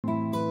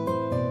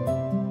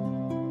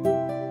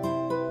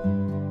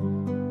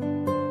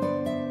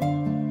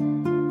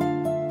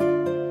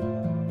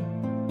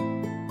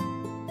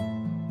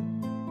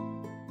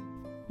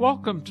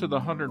Welcome to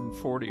the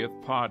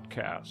 140th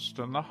podcast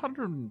and the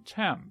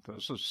 110th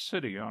as a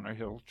City on a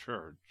Hill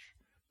church.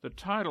 The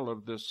title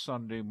of this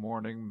Sunday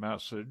morning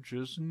message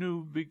is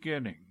New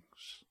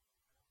Beginnings.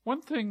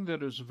 One thing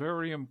that is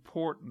very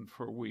important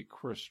for we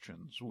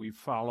Christians, we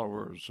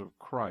followers of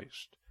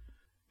Christ,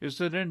 is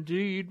that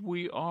indeed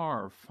we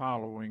are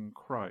following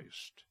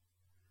Christ,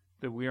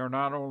 that we are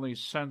not only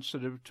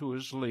sensitive to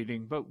his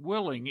leading, but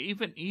willing,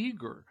 even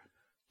eager,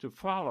 to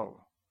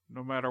follow,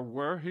 no matter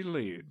where he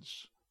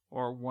leads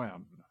or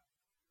when.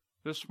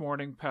 This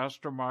morning,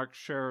 Pastor Mark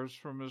shares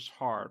from his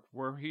heart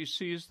where he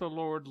sees the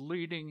Lord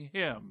leading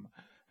him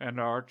and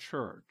our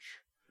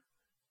church,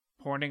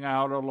 pointing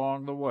out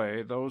along the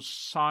way those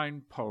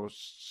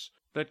signposts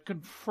that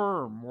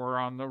confirm we're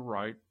on the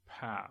right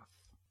path.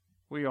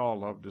 We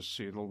all love to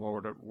see the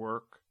Lord at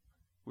work,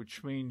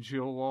 which means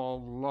you'll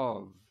all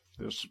love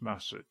this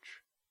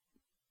message.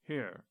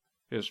 Here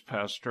is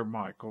Pastor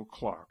Michael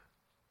Clark.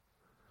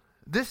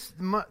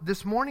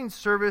 This morning's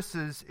service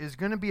is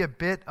going to be a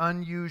bit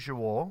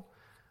unusual.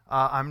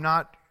 I'm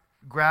not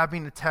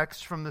grabbing a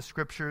text from the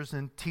Scriptures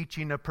and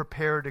teaching a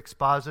prepared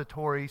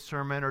expository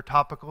sermon or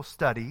topical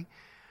study.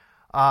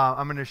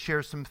 I'm going to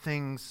share some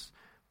things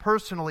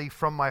personally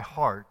from my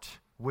heart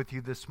with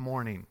you this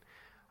morning.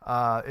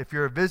 If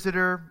you're a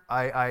visitor,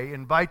 I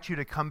invite you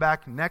to come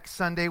back next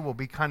Sunday. We'll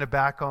be kind of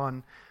back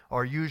on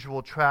our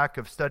usual track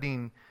of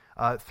studying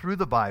through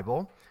the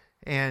Bible.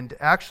 And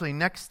actually,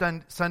 next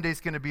Sunday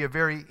is going to be a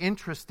very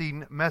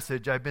interesting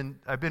message. I've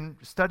been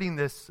studying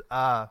this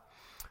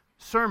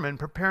sermon,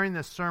 preparing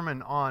this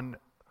sermon on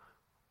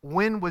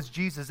when was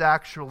Jesus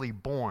actually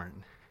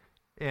born.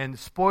 And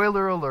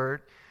spoiler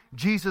alert,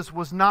 Jesus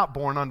was not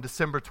born on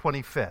December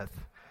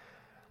 25th.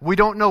 We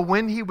don't know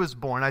when he was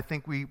born. I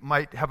think we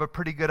might have a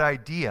pretty good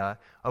idea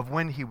of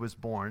when he was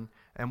born,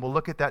 and we'll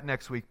look at that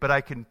next week. But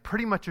I can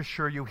pretty much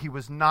assure you he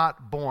was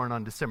not born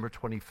on December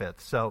 25th.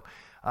 So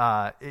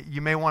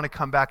you may want to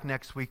come back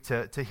next week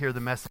to hear the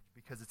message,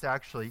 because it's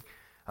actually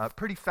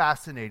pretty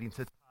fascinating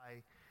to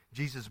tie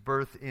Jesus'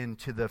 birth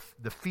into the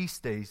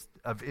feast days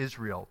of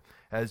Israel,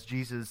 as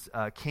Jesus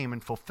came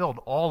and fulfilled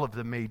all of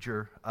the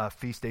major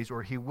feast days,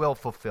 or he will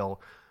fulfill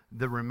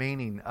the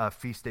remaining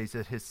feast days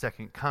at his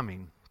second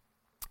coming.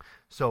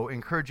 So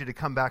encourage you to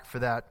come back for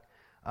that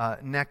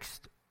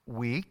next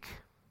week.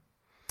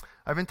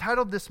 I've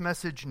entitled this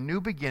message,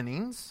 New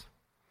Beginnings.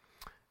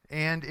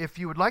 And if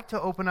you would like to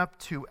open up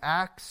to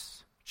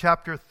Acts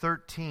chapter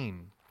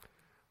 13,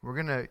 we're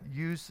going to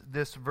use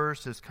this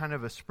verse as kind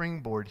of a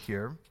springboard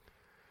here.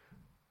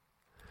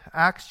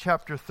 Acts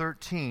chapter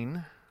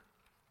 13.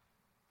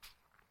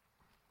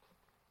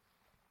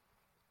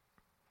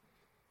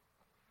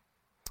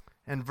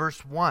 And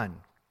verse 1.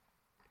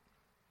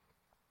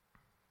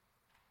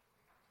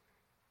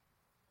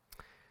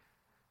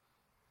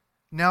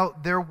 Now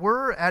there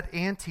were at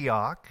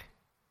Antioch,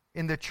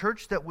 in the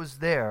church that was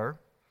there,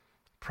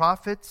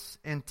 prophets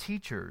and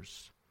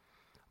teachers,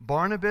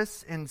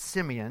 Barnabas and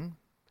Simeon,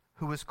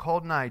 who was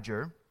called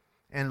Niger,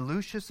 and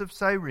Lucius of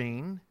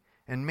Cyrene,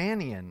 and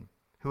Manaen,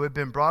 who had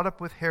been brought up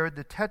with Herod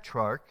the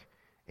Tetrarch,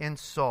 and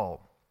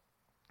Saul.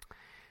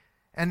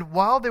 And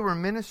while they were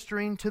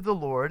ministering to the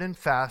Lord and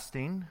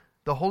fasting,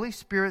 the Holy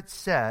Spirit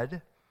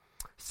said,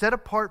 "Set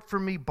apart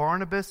for me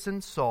Barnabas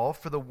and Saul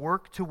for the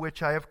work to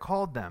which I have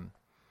called them."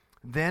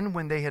 Then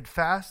when they had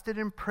fasted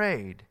and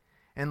prayed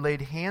and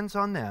laid hands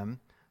on them,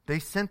 they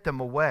sent them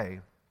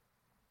away.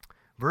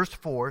 Verse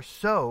 4,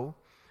 So,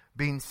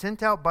 being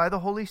sent out by the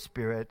Holy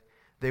Spirit,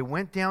 they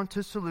went down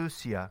to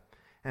Seleucia,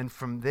 and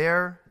from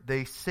there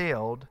they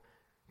sailed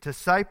to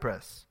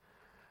Cyprus.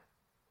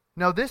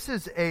 Now this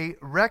is a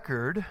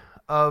record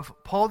of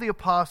Paul the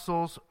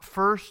Apostle's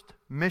first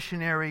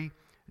missionary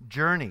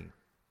journey.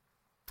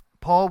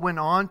 Paul went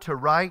on to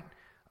write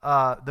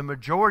the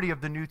majority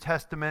of the New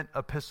Testament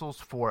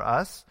epistles for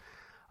us.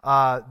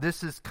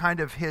 This is kind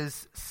of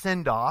his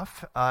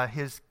send-off,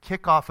 his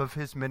kickoff of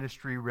his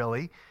ministry,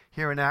 really,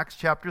 here in Acts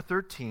chapter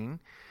 13.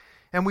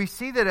 And we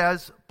see that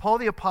as Paul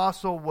the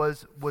Apostle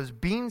was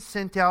being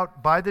sent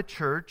out by the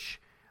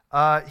church,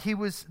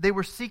 they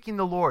were seeking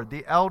the Lord.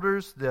 The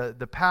elders,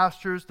 the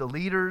pastors, the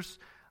leaders,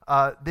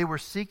 they were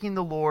seeking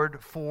the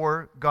Lord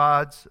for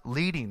God's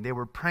leading. They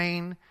were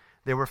praying,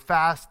 they were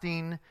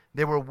fasting,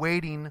 they were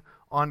waiting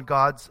on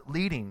God's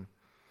leading.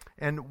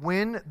 And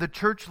when the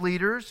church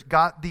leaders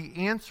got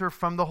the answer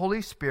from the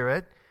Holy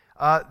Spirit,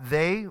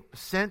 they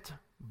sent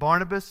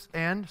Barnabas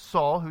and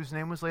Saul, whose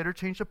name was later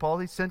changed to Paul.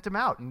 They sent them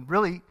out, and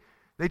really,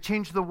 they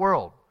changed the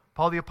world.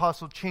 Paul the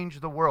Apostle changed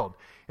the world.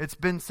 It's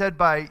been said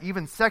by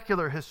even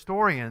secular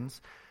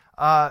historians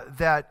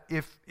that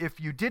if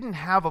you didn't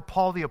have a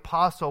Paul the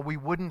Apostle, we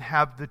wouldn't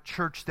have the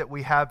church that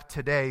we have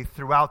today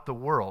throughout the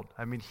world.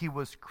 I mean, he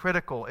was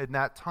critical in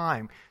that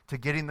time to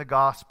getting the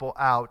gospel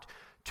out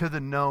to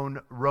the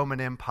known Roman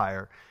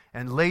Empire,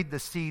 and laid the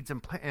seeds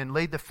and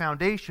laid the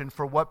foundation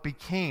for what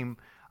became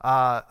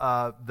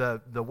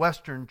the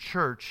Western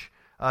Church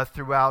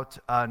throughout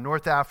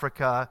North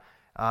Africa,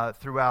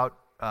 throughout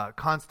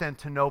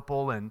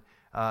Constantinople and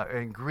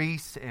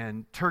Greece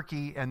and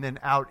Turkey, and then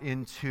out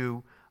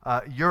into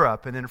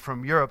Europe. And then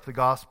from Europe, the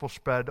gospel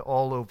spread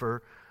all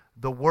over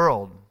the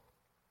world.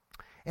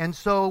 And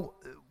so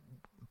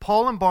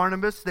Paul and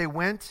Barnabas, they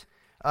went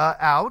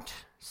out,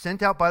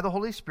 sent out by the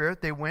Holy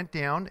Spirit. They went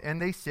down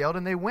and they sailed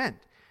and they went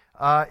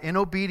in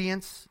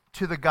obedience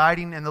to the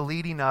guiding and the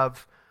leading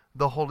of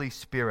the Holy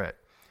Spirit.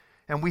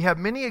 And we have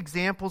many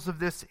examples of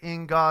this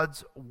in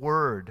God's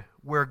Word,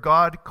 where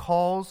God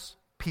calls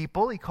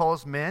people, He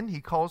calls men,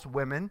 He calls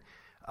women,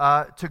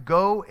 to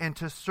go and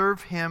to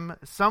serve Him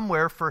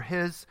somewhere for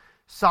His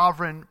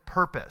sovereign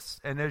purpose.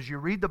 And as you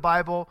read the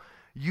Bible,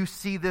 you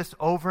see this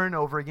over and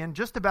over again,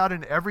 just about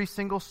in every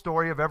single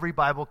story of every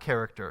Bible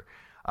character.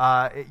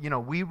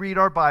 We read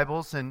our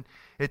Bibles, and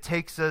it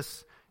takes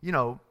us,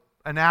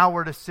 an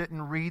hour to sit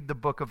and read the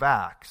book of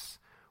Acts.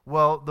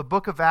 Well, the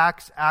book of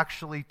Acts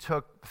actually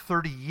took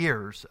 30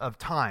 years of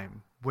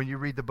time when you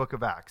read the book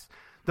of Acts.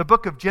 The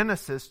book of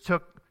Genesis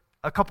took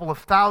a couple of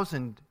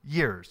thousand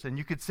years, and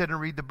you could sit and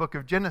read the book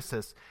of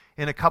Genesis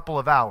in a couple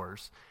of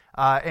hours.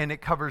 And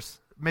it covers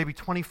maybe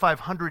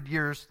 2,500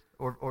 years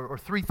or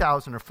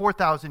 3,000 or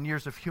 4,000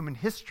 years of human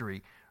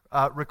history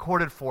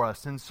recorded for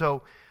us. And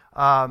so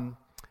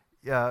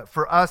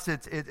for us,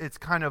 it's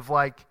kind of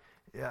like,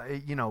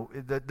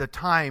 the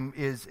time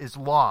is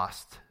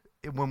lost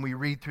when we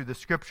read through the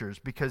Scriptures,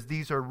 because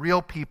these are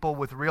real people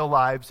with real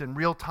lives and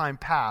real time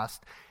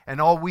past,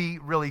 and all we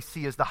really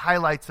see is the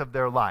highlights of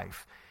their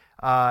life.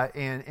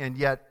 And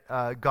yet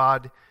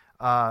God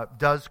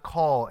does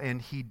call,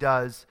 and He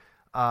does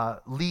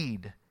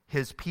lead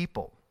His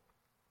people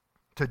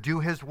to do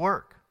His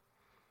work.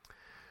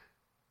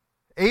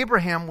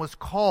 Abraham was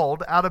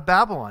called out of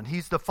Babylon.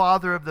 He's the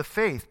father of the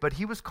faith, but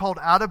he was called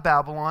out of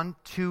Babylon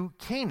to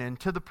Canaan,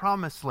 to the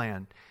promised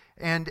land.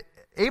 And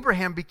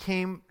Abraham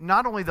became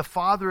not only the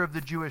father of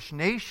the Jewish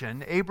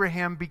nation,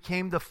 Abraham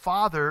became the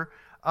father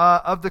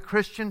of the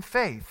Christian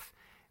faith.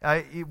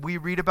 We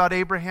read about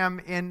Abraham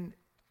in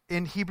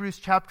Hebrews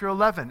chapter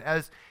 11,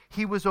 as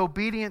he was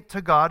obedient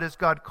to God, as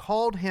God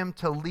called him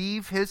to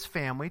leave his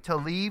family, to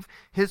leave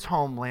his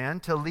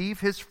homeland, to leave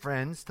his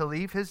friends, to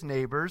leave his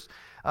neighbors,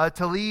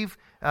 to leave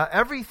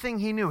everything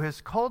he knew, his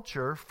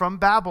culture, from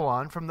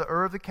Babylon, from the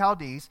Ur of the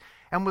Chaldees,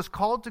 and was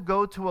called to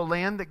go to a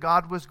land that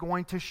God was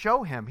going to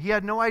show him. He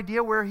had no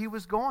idea where he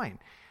was going.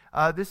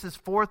 This is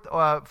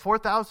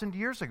 4,000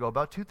 years ago,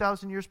 about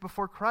 2,000 years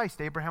before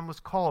Christ. Abraham was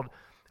called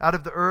out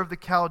of the Ur of the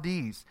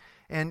Chaldees.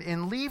 And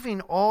in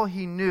leaving all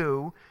he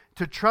knew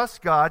to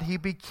trust God, he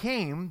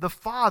became the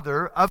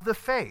father of the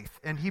faith.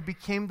 And he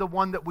became the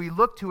one that we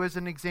look to as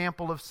an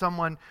example of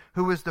someone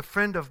who was the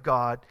friend of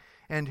God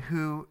and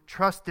who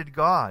trusted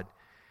God.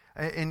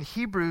 In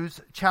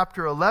Hebrews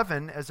chapter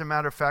 11, as a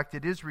matter of fact,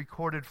 it is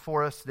recorded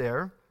for us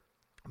there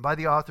by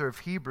the author of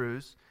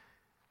Hebrews.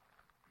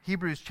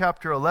 Hebrews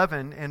chapter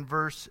 11 and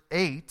verse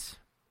 8.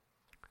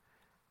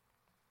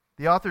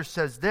 The author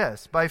says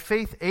this: "By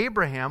faith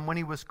Abraham, when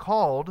he was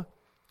called,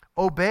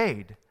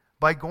 obeyed,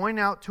 by going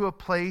out to a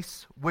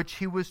place which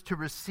he was to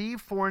receive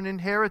for an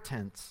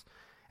inheritance.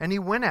 And he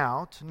went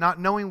out, not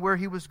knowing where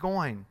he was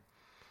going.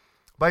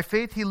 By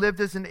faith he lived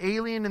as an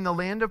alien in the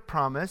land of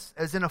promise,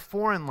 as in a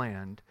foreign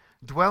land,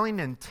 dwelling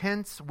in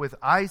tents with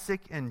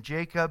Isaac and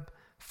Jacob,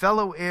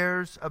 fellow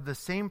heirs of the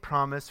same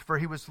promise, for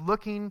he was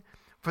looking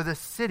for the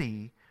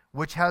city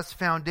which has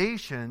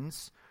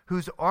foundations,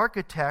 whose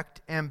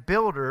architect and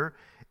builder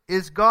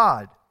is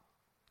God."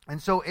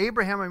 And so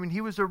Abraham,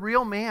 he was a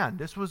real man.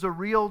 This was a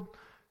real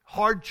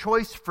hard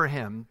choice for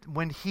him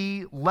when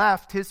he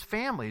left his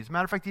family. As a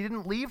matter of fact, he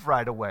didn't leave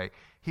right away.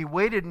 He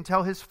waited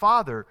until his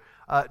father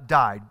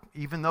died.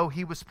 Even though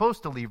he was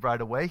supposed to leave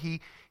right away, he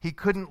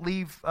couldn't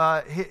leave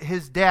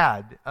his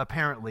dad,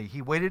 apparently.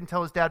 He waited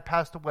until his dad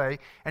passed away,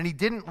 and he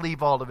didn't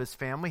leave all of his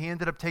family. He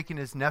ended up taking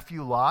his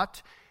nephew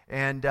Lot,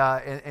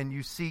 and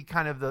you see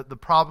kind of the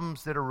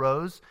problems that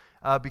arose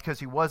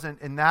because he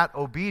wasn't in that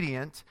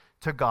obedient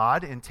to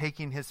God and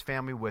taking his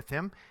family with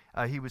him.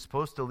 He was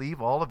supposed to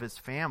leave all of his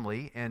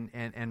family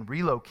and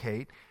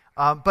relocate.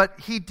 But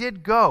he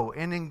did go,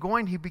 and in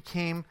going he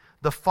became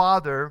the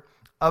father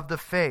of the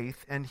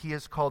faith, and he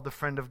is called the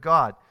friend of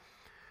God.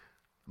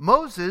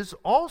 Moses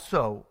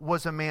also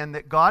was a man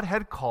that God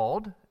had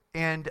called,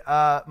 and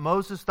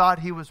Moses thought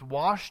he was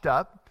washed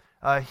up.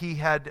 He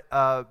had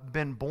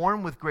been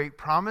born with great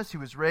promise. He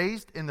was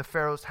raised in the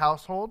Pharaoh's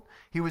household.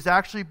 He was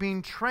actually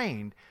being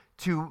trained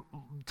to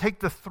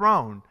take the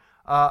throne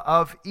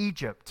of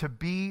Egypt, to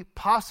be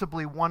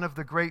possibly one of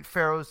the great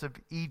pharaohs of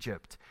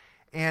Egypt.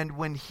 And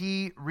when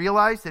he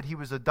realized that he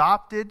was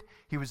adopted,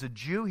 he was a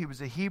Jew, he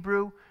was a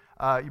Hebrew.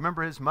 You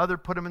remember his mother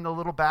put him in the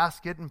little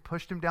basket and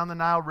pushed him down the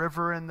Nile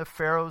River, and the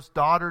Pharaoh's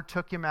daughter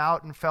took him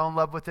out and fell in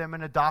love with him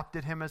and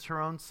adopted him as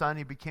her own son.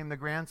 He became the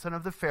grandson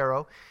of the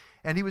Pharaoh,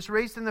 and he was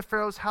raised in the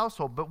Pharaoh's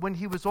household. But when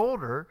he was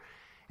older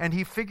and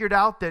he figured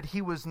out that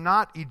he was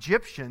not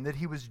Egyptian, that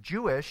he was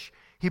Jewish,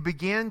 he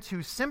began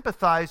to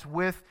sympathize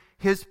with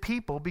his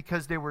people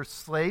because they were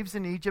slaves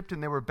in Egypt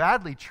and they were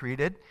badly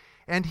treated.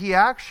 And he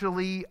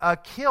actually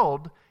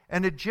killed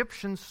an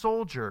Egyptian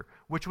soldier,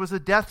 which was a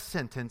death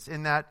sentence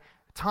in that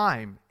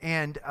time,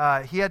 and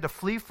he had to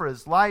flee for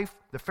his life.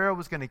 The Pharaoh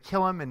was going to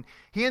kill him, and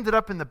he ended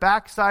up in the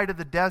backside of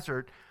the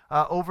desert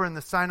over in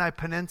the Sinai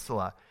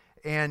Peninsula,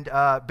 and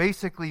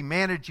basically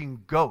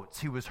managing goats.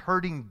 He was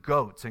herding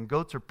goats, and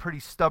goats are pretty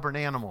stubborn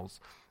animals.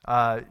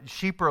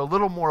 Sheep are a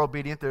little more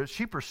obedient.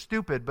 Sheep are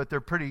stupid, but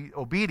they're pretty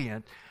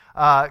obedient.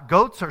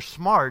 Goats are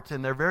smart,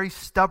 and they're very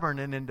stubborn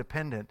and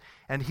independent.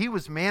 And he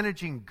was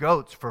managing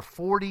goats for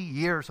 40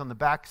 years on the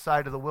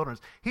backside of the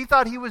wilderness. He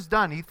thought he was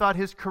done. He thought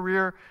his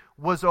career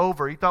was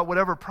over. He thought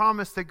whatever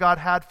promise that God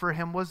had for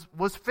him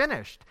was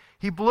finished.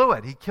 He blew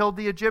it. He killed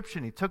the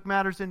Egyptian. He took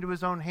matters into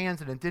his own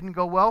hands, and it didn't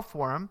go well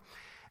for him.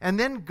 And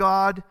then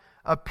God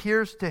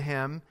appears to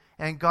him,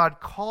 and God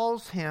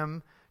calls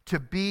him to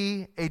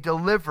be a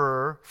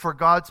deliverer for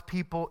God's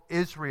people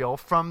Israel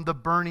from the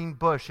burning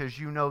bush, as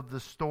you know the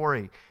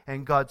story.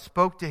 And God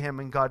spoke to him,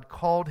 and God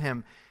called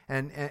him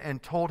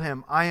and told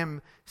him, I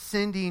am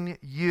sending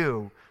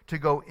you to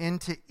go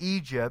into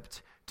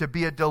Egypt to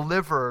be a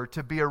deliverer,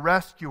 to be a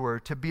rescuer,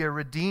 to be a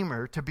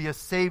redeemer, to be a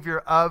savior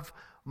of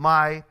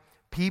my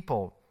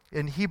people.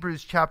 In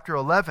Hebrews chapter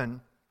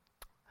 11,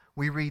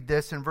 we read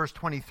this in verse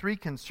 23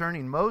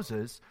 concerning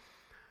Moses.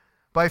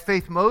 By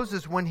faith,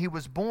 Moses, when he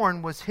was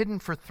born, was hidden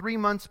for 3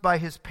 months by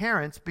his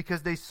parents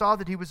because they saw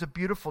that he was a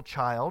beautiful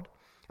child,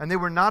 and they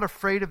were not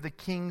afraid of the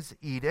king's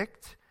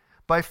edict.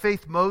 By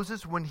faith,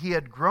 Moses, when he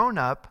had grown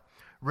up,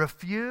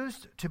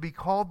 refused to be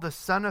called the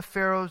son of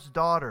Pharaoh's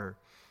daughter,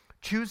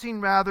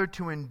 choosing rather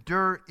to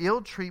endure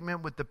ill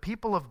treatment with the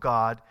people of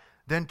God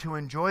than to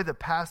enjoy the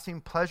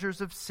passing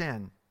pleasures of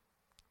sin,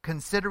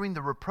 considering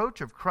the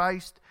reproach of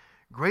Christ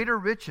greater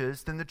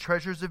riches than the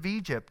treasures of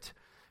Egypt,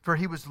 for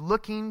he was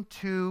looking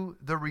to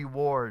the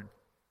reward.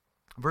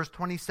 Verse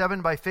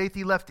 27, by faith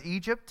he left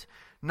Egypt,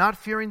 not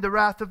fearing the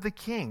wrath of the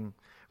king,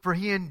 for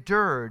he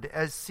endured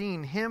as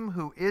seeing him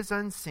who is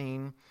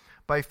unseen.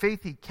 By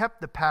faith he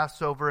kept the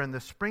Passover and the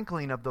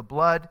sprinkling of the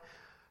blood,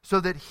 so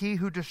that he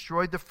who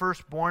destroyed the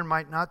firstborn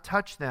might not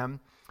touch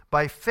them.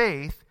 By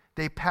faith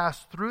they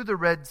passed through the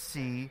Red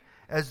Sea,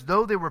 as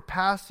though they were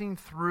passing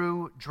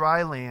through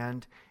dry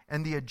land,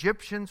 and the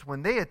Egyptians,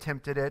 when they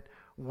attempted it,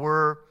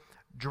 were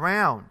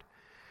drowned.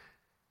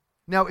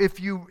 Now, if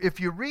you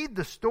read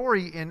the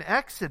story in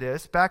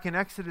Exodus, back in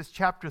Exodus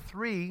chapter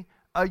 3,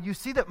 you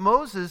see that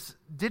Moses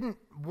didn't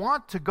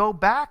want to go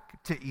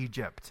back to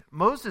Egypt.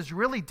 Moses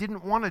really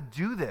didn't want to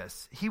do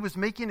this. He was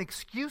making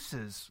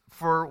excuses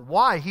for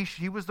why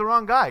he was the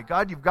wrong guy.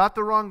 God, you've got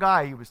the wrong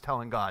guy, he was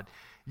telling God.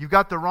 You've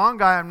got the wrong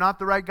guy. I'm not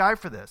the right guy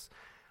for this.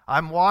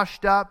 I'm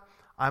washed up.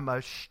 I'm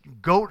a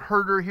goat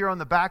herder here on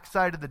the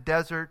backside of the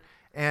desert.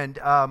 And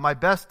my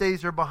best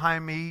days are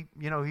behind me.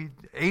 You know, he's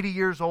 80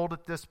 years old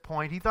at this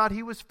point. He thought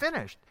he was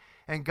finished.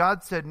 And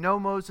God said, no,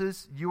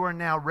 Moses, you are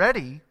now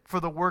ready for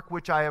the work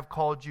which I have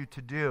called you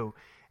to do.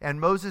 And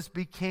Moses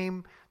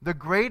became the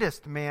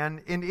greatest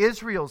man in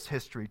Israel's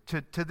history.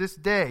 To this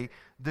day,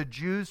 the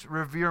Jews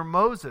revere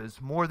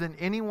Moses more than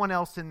anyone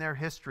else in their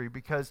history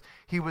because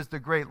he was the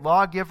great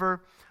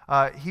lawgiver.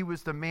 He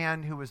was the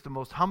man who was the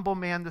most humble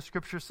man, the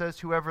scripture says,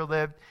 who ever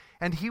lived.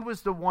 And he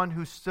was the one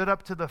who stood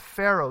up to the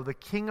Pharaoh, the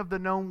king of the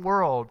known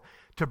world,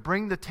 to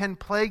bring the 10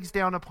 plagues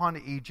down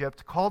upon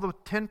Egypt, call the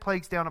 10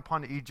 plagues down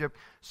upon Egypt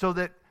so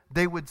that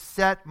they would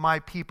set my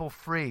people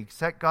free,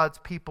 set God's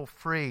people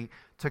free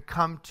to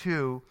come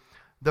to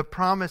the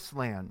promised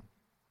land.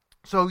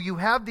 So you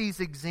have these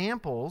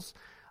examples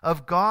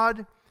of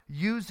God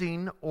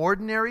using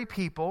ordinary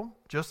people,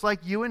 just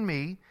like you and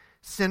me,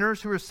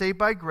 sinners who are saved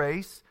by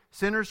grace,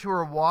 sinners who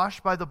are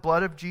washed by the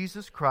blood of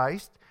Jesus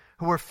Christ,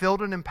 who are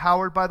filled and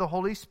empowered by the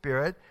Holy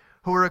Spirit,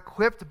 who are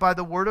equipped by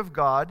the Word of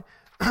God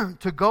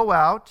to go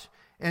out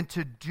and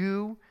to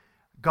do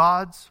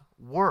God's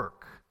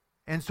work.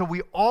 And so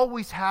we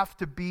always have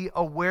to be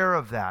aware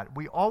of that.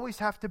 We always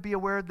have to be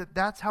aware that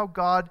that's how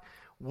God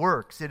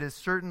works. It is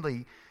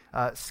certainly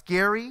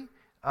scary,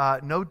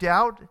 no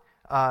doubt.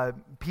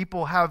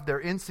 People have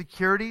their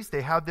insecurities.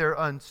 They have their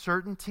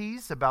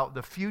uncertainties about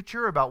the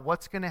future, about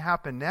what's going to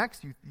happen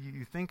next.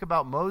 You think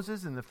about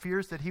Moses and the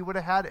fears that he would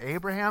have had,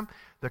 Abraham,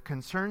 the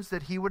concerns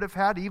that he would have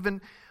had,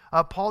 even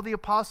Paul the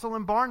Apostle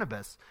and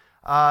Barnabas.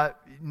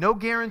 No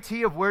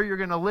guarantee of where you're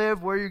going to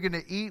live, where you're going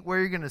to eat, where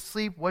you're going to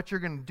sleep, what you're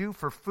going to do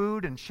for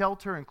food and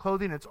shelter and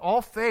clothing. It's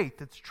all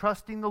faith. It's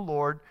trusting the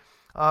Lord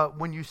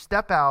when you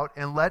step out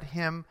and let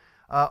Him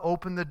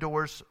open the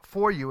doors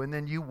for you, and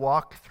then you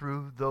walk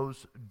through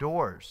those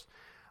doors.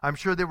 I'm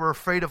sure they were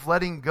afraid of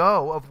letting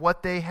go of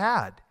what they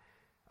had,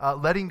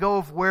 letting go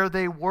of where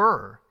they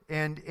were,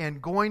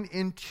 and going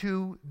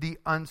into the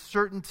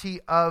uncertainty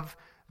of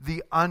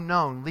the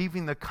unknown,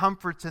 leaving the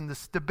comforts and the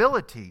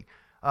stability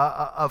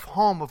of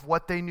home, of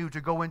what they knew, to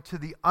go into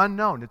the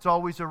unknown. It's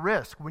always a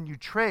risk when you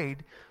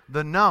trade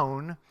the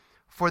known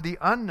for the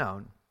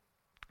unknown.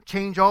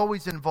 Change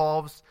always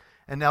involves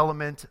an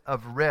element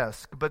of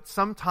risk, but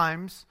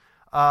sometimes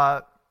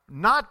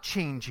not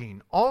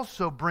changing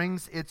also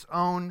brings its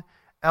own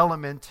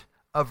element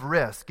of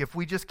risk. If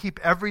we just keep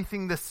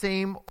everything the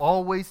same,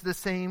 always the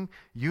same,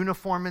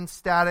 uniform and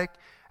static,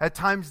 at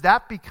times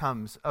that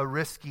becomes a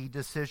risky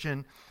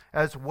decision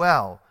as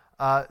well.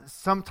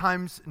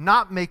 Sometimes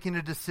not making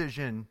a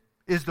decision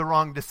is the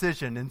wrong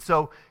decision. And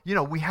so,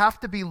 we have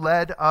to be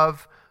led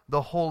of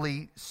the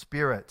Holy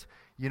Spirit.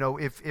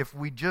 If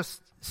we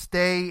just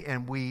stay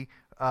and we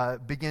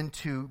begin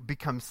to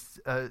become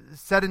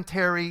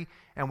sedentary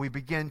and we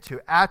begin to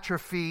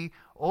atrophy,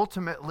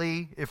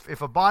 ultimately,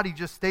 if a body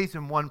just stays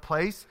in one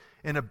place,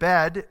 in a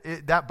bed,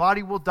 that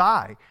body will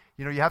die.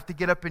 You have to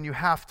get up and you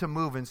have to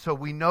move. And so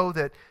we know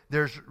that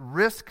there's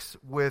risks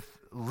with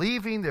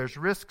leaving, there's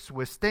risks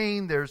with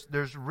staying,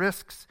 there's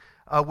risks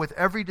with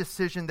every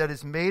decision that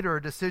is made or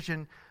a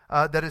decision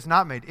that is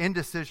not made.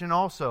 Indecision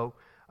also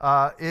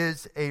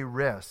is a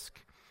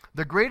risk.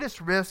 The greatest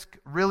risk,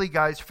 really,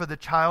 guys, for the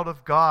child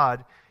of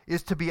God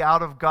is to be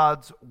out of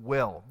God's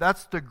will.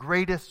 That's the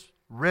greatest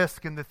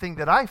risk, and the thing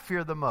that I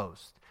fear the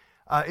most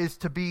is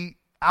to be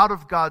out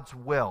of God's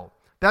will.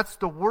 That's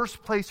the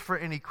worst place for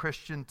any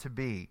Christian to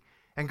be.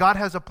 And God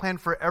has a plan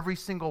for every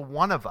single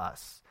one of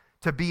us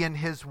to be in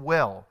His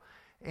will.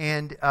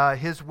 And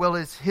His will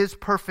is His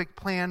perfect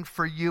plan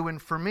for you and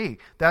for me.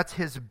 That's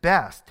His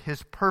best,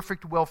 His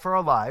perfect will for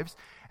our lives.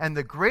 And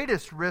the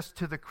greatest risk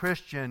to the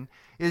Christian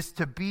is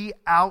to be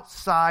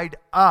outside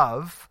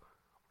of,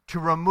 to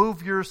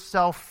remove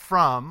yourself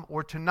from,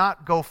 or to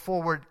not go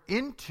forward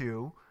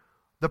into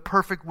the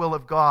perfect will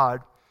of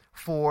God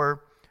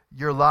for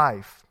your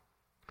life.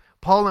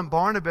 Paul and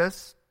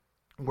Barnabas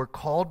were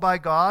called by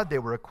God, they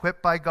were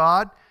equipped by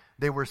God,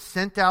 they were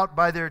sent out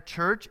by their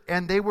church,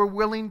 and they were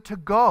willing to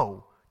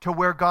go to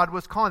where God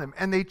was calling them.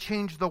 And they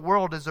changed the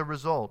world as a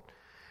result.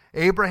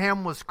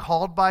 Abraham was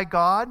called by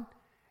God.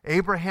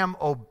 Abraham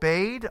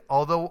obeyed,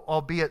 although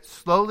albeit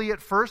slowly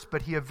at first,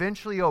 but he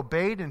eventually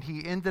obeyed, and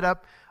he ended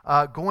up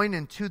going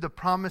into the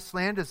promised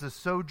land as a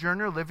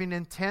sojourner, living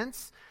in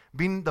tents,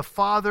 being the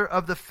father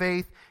of the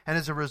faith. And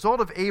as a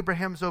result of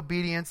Abraham's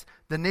obedience,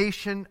 the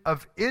nation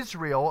of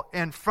Israel,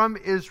 and from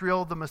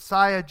Israel, the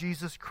Messiah,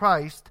 Jesus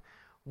Christ,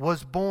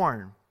 was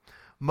born.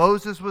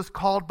 Moses was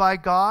called by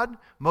God.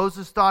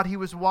 Moses thought he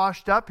was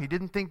washed up. He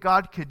didn't think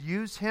God could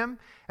use him.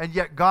 And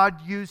yet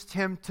God used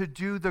him to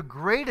do the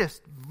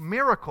greatest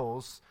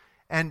miracles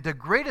and the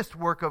greatest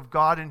work of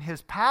God and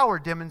His power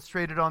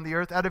demonstrated on the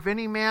earth out of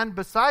any man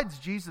besides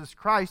Jesus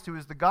Christ, who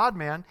is the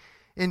God-man,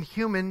 in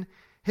human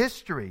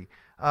history.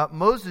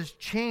 Moses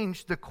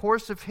changed the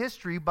course of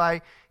history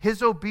by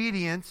his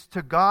obedience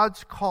to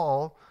God's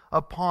call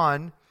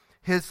upon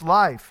his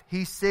life.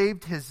 He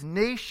saved his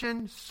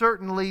nation.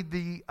 Certainly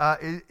the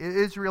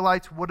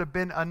Israelites would have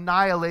been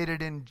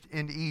annihilated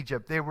in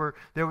Egypt.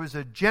 There was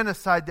a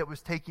genocide that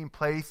was taking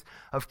place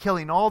of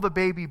killing all the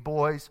baby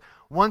boys.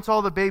 Once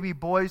all the baby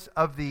boys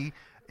of the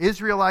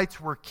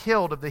Israelites were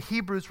killed, of the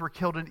Hebrews were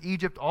killed in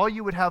Egypt, all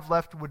you would have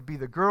left would be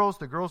the girls.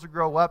 The girls would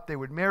grow up. They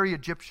would marry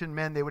Egyptian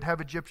men. They would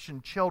have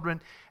Egyptian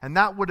children. And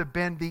that would have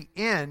been the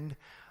end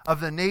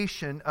of the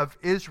nation of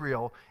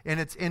Israel in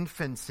its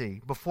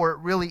infancy, before it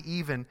really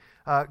even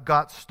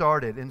got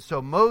started. And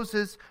so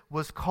Moses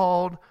was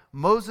called,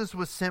 Moses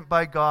was sent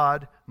by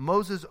God,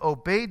 Moses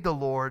obeyed the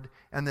Lord,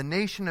 and the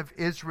nation of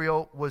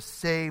Israel was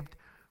saved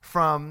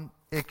from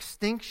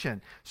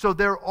extinction. So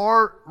there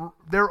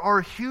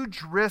are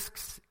huge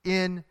risks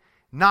in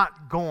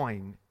not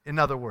going, in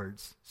other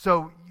words.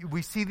 So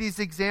we see these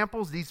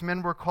examples. These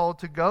men were called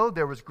to go.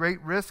 There was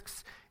great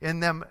risks in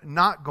them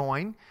not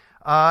going.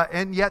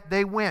 And yet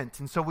they went.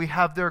 And so we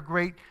have their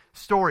great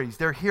stories.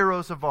 They're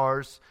heroes of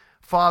ours,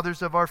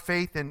 fathers of our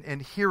faith,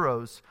 and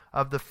heroes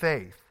of the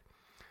faith.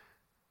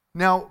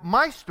 Now,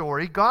 my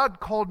story, God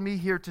called me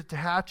here to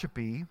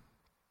Tehachapi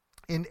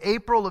in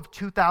April of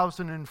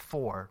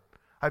 2004.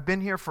 I've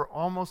been here for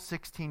almost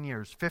 16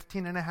 years,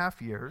 15 and a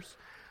half years.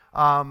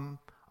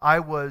 I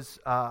was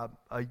a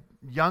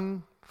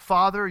young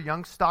father, a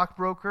young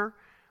stockbroker,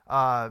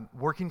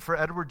 working for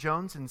Edward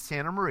Jones in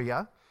Santa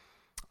Maria.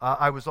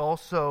 I was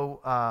also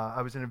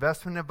an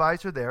investment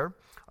advisor there.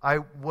 I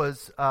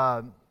was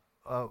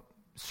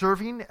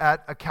serving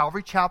at a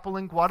Calvary Chapel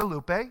in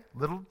Guadalupe,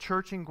 little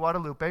church in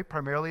Guadalupe,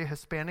 primarily a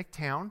Hispanic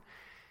town.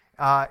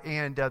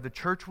 And the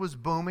church was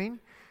booming.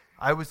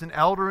 I was an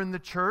elder in the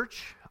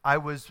church. I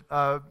was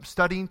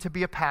studying to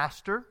be a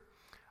pastor.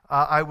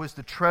 I was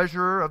the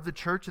treasurer of the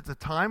church at the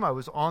time. I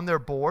was on their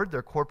board,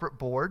 their corporate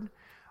board.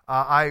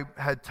 I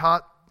had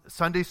taught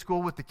Sunday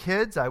school with the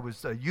kids. I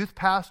was a youth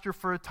pastor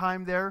for a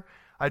time there.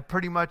 I'd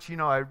pretty much,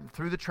 I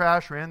threw the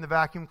trash, ran the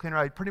vacuum cleaner.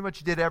 I pretty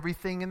much did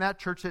everything in that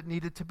church that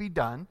needed to be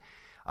done.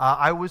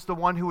 I was the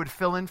one who would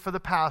fill in for the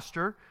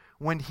pastor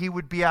when he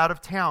would be out of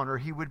town, or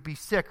he would be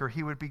sick, or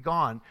he would be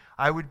gone.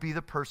 I would be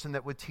the person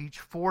that would teach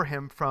for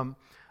him from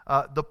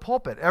the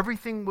pulpit.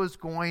 Everything was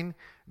going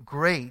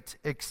great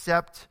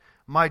except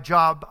my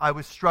job I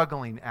was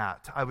struggling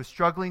at. I was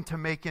struggling to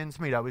make ends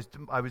meet. I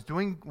was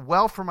doing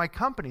well for my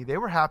company. They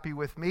were happy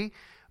with me.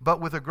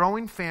 But with a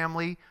growing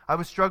family, I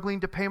was struggling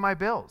to pay my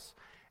bills.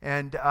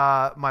 And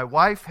my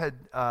wife had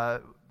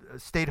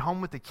stayed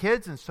home with the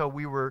kids, and so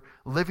we were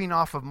living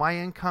off of my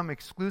income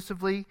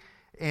exclusively,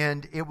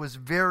 and it was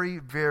very,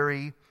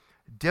 very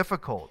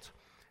difficult.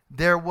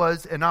 There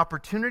was an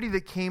opportunity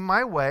that came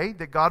my way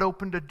that God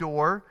opened a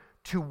door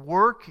to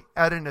work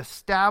at an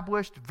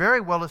established, very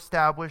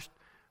well-established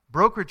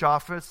brokerage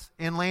office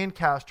in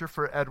Lancaster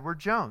for Edward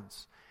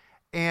Jones.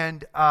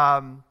 And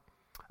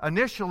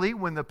initially,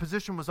 when the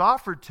position was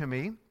offered to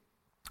me,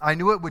 I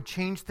knew it would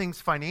change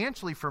things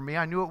financially for me.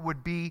 I knew it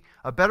would be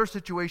a better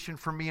situation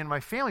for me and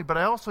my family, but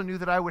I also knew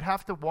that I would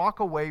have to walk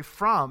away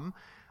from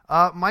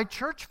my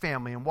church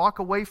family and walk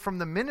away from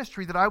the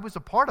ministry that I was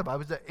a part of. I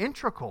was an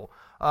integral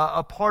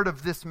a part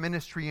of this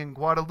ministry in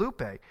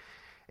Guadalupe.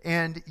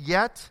 And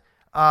yet,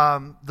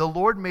 the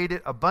Lord made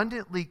it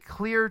abundantly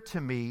clear to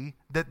me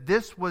that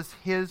this was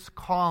His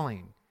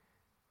calling.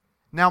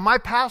 Now, my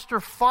pastor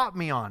fought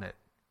me on it.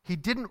 He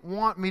didn't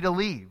want me to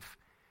leave.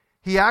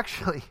 He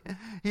actually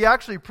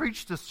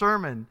preached a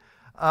sermon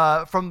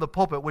from the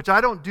pulpit, which I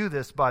don't do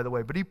this, by the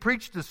way, but he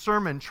preached a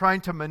sermon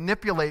trying to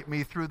manipulate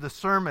me through the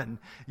sermon,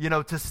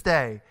 to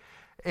stay.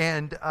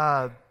 And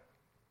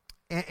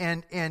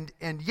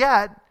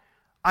yet,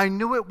 I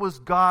knew it was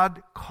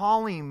God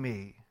calling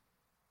me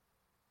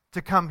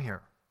to come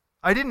here.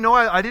 I didn't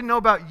know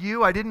about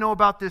you. I didn't know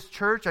about this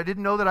church. I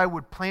didn't know that I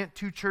would plant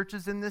 2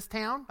 churches in this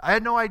town. I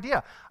had no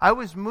idea. I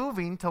was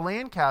moving to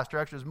Lancaster.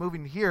 Actually, I was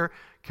moving here,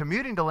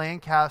 commuting to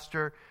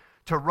Lancaster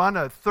to run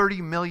a $30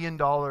 million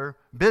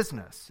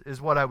business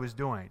is what I was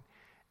doing.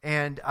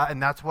 And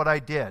that's what I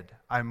did.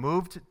 I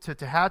moved to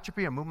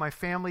Tehachapi. I moved my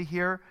family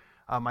here.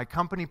 My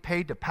company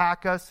paid to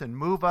pack us and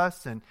move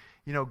us and,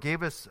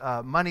 gave us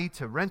money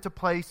to rent a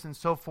place and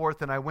so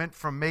forth. And I went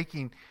from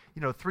making,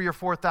 $3,000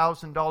 or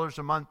 $4,000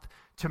 a month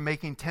to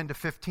making $10,000 to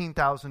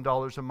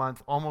 $15,000 a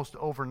month almost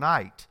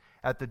overnight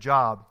at the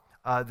job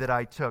that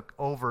I took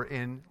over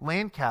in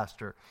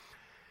Lancaster.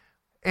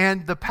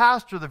 And the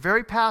pastor, the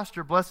very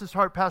pastor, bless his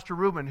heart, Pastor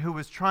Reuben, who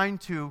was trying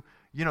to,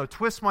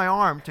 twist my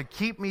arm to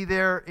keep me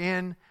there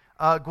in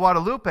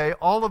Guadalupe,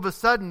 all of a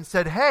sudden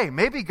said, hey,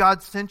 maybe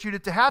God sent you to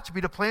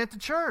Tehachapi to plant a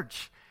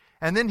church.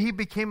 And then he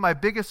became my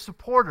biggest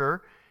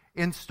supporter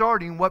in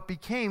starting what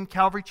became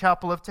Calvary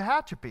Chapel of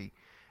Tehachapi.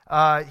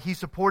 He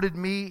supported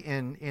me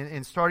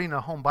in starting a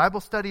home Bible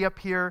study up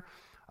here.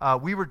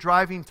 We were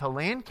driving to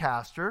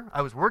Lancaster.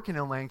 I was working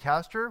in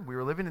Lancaster. We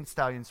were living in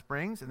Stallion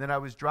Springs. And then I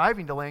was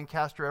driving to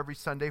Lancaster every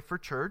Sunday for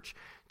church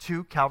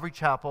to Calvary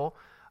Chapel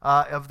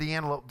of the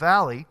Antelope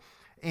Valley.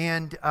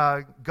 And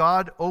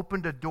God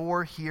opened a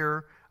door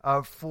here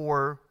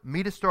for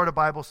me to start a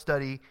Bible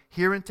study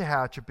here in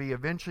Tehachapi.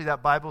 Eventually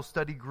that Bible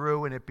study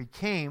grew and it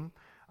became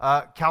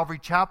Calvary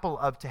Chapel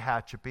of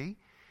Tehachapi.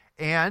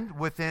 And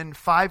within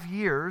 5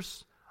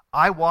 years,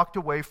 I walked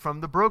away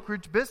from the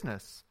brokerage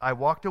business. I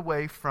walked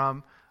away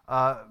from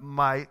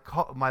my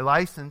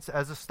license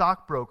as a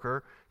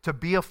stockbroker to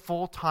be a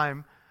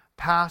full-time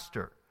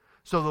pastor.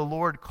 So the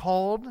Lord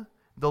called,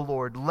 the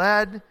Lord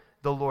led,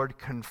 the Lord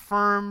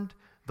confirmed,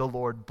 the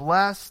Lord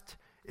blessed.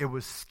 It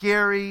was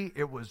scary,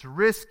 it was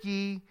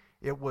risky,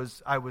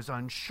 I was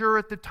unsure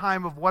at the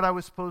time of what I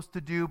was supposed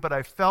to do, but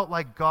I felt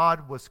like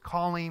God was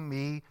calling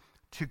me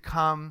to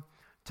come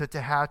to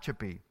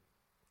Tehachapi.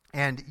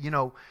 And,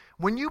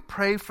 when you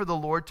pray for the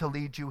Lord to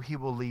lead you, He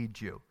will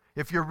lead you,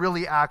 if you're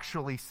really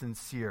actually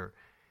sincere.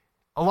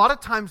 A lot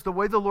of times, the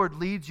way the Lord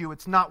leads you,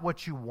 it's not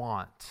what you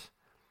want.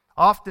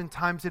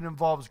 Oftentimes, it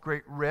involves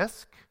great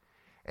risk,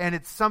 and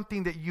it's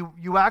something that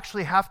you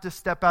actually have to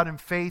step out in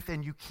faith,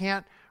 and you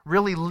can't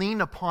really lean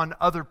upon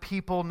other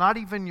people, not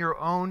even your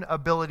own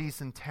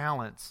abilities and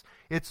talents.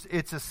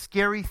 It's a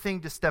scary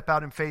thing to step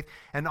out in faith,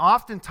 and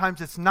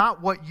oftentimes, it's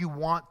not what you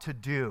want to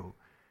do.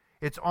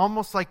 It's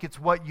almost like it's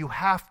what you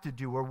have to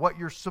do or what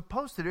you're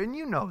supposed to do. And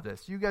you know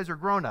this. You guys are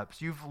grown-ups.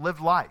 You've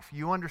lived life.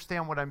 You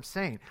understand what I'm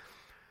saying.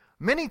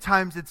 Many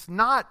times it's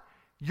not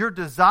your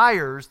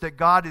desires that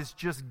God is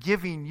just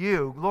giving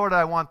you. Lord,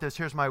 I want this.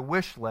 Here's my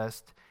wish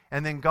list.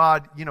 And then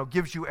God,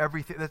 gives you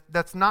everything.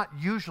 That's not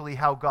usually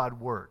how God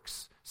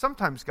works.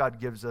 Sometimes God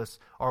gives us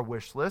our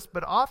wish list,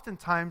 but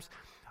oftentimes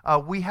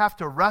we have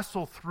to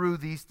wrestle through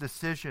these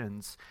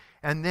decisions.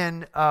 And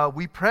then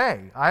we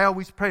pray. I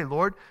always pray,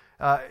 Lord,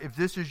 if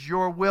this is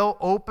your will,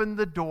 open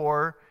the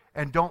door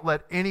and don't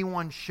let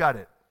anyone shut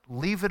it.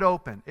 Leave it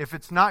open. If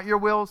it's not your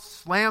will,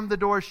 slam the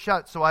door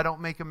shut so I don't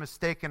make a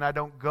mistake and I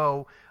don't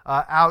go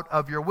out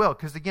of your will.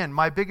 Because again,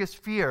 my biggest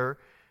fear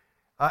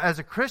as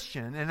a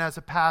Christian and as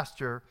a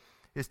pastor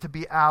is to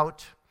be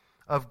out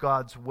of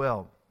God's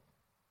will.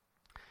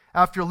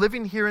 After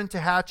living here in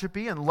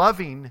Tehachapi and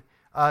loving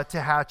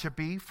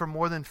Tehachapi for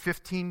more than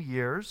 15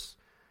 years,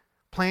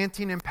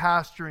 planting and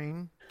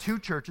pastoring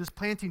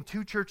planting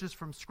two churches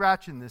from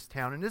scratch in this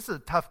town. And this is a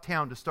tough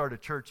town to start a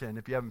church in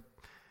if you haven't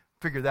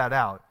figured that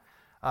out.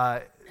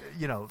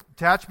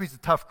 Tehachapi's a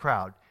tough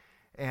crowd.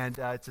 And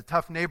it's a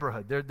tough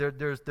neighborhood.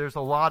 There's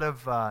a lot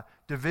of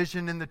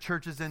division in the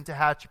churches in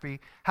Tehachapi.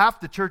 Half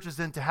the churches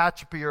in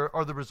Tehachapi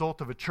are the result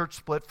of a church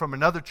split from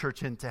another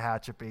church in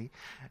Tehachapi.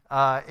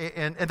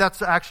 And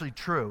that's actually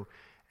true.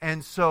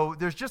 And so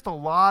there's just a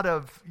lot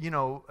of,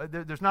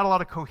 there's not a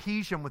lot of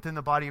cohesion within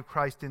the body of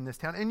Christ in this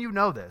town. And you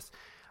know this.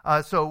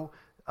 So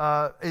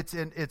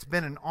it's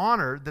been an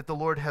honor that the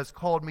Lord has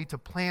called me to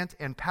plant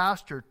and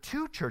pastor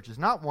 2 churches,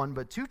 not one,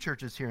 but 2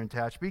 churches here in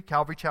Tehachapi,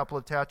 Calvary Chapel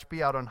of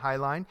Tehachapi out on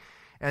Highline,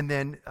 and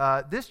then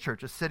this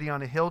church, a City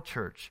on a Hill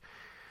church.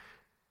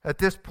 At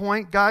this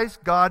point, guys,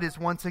 God is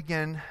once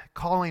again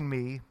calling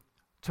me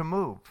to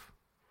move.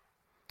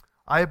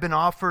 I have been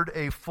offered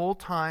a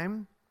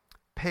full-time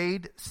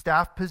paid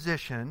staff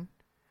position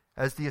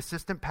as the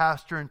assistant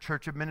pastor and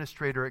church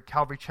administrator at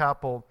Calvary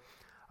Chapel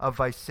of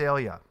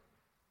Visalia.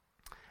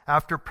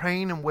 After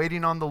praying and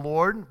waiting on the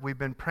Lord, we've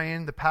been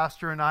praying, the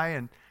pastor and I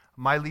and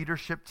my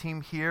leadership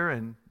team here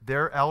and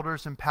their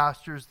elders and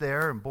pastors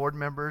there and board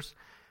members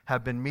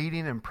have been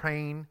meeting and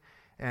praying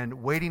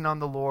and waiting on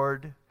the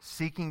Lord,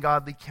 seeking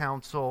godly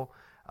counsel.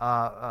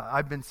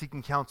 I've been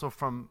seeking counsel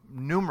from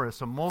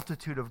a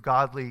multitude of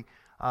godly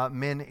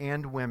men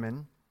and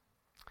women.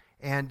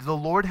 And the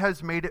Lord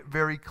has made it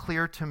very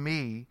clear to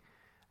me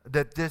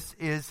that this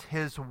is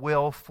His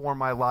will for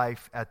my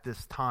life at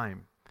this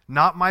time.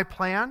 Not my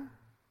plan.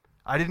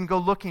 I didn't go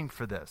looking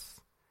for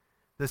this.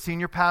 The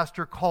senior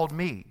pastor called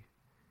me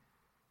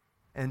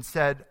and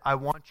said, I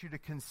want you to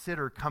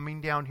consider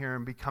coming down here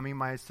and becoming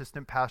my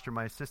assistant pastor.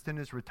 My assistant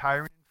is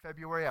retiring in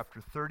February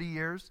after 30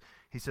 years.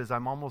 He says,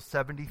 I'm almost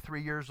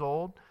 73 years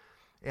old,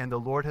 and the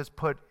Lord has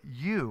put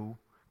you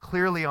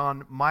clearly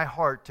on my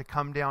heart to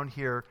come down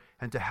here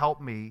and to help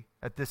me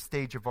at this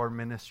stage of our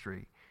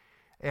ministry.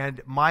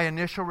 And my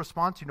initial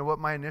response, you know what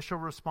my initial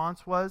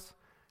response was?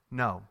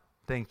 No,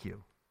 thank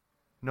you.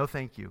 No,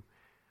 thank you.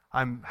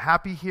 I'm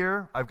happy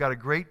here. I've got a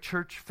great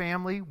church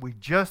family. We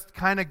just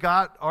kind of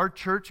got our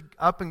church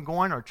up and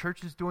going. Our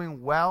church is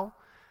doing well.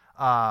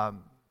 I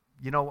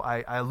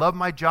love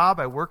my job.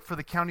 I work for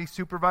the county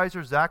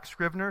supervisor, Zach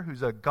Scrivener,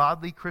 who's a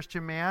godly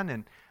Christian man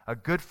and a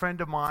good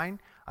friend of mine.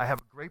 I have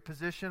a great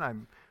position.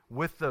 I'm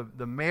with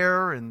the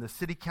mayor and the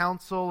city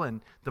council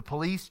and the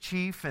police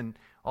chief and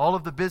all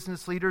of the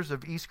business leaders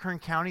of East Kern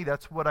County.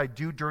 That's what I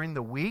do during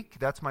the week.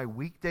 That's my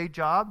weekday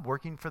job,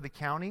 working for the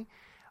county.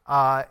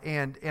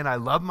 And I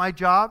love my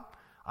job.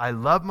 I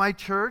love my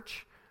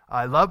church.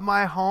 I love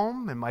my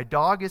home, and my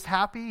dog is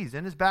happy. He's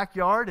in his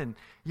backyard, and,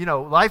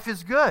 life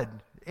is good.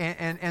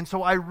 And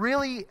so I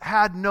really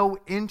had no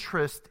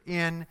interest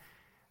in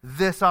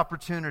this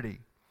opportunity.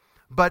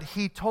 But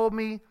he told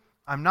me,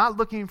 I'm not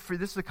looking for,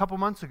 this is a couple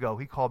months ago,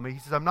 he called me. He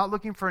says, I'm not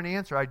looking for an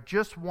answer. I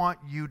just want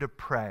you to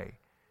pray.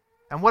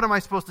 And what am I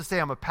supposed to say?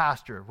 I'm a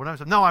pastor.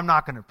 No, I'm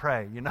not going to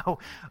pray,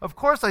 Of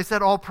course I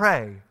said, I'll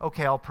pray.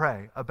 Okay, I'll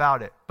pray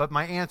about it. But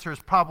my answer is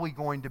probably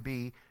going to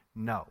be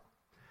no.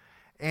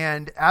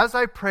 And as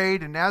I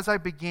prayed and as I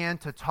began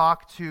to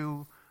talk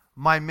to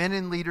my men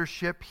in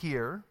leadership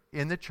here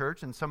in the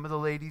church, and some of the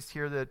ladies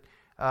here that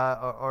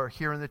are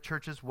here in the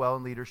church as well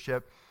in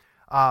leadership,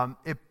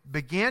 it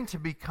began to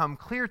become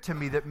clear to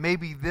me that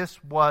maybe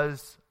this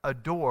was a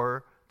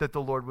door that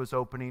the Lord was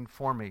opening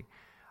for me.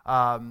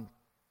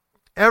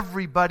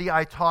 Everybody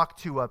I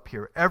talked to up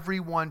here,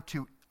 everyone,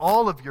 to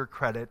all of your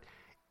credit,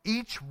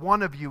 each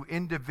one of you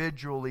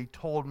individually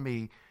told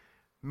me,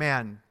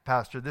 man,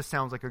 Pastor, this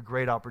sounds like a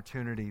great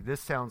opportunity. This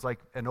sounds like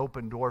an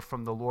open door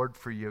from the Lord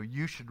for you.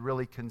 You should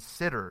really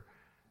consider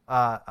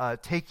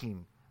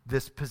taking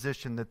this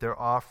position that they're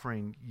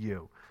offering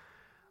you.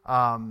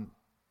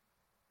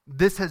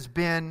 This has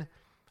been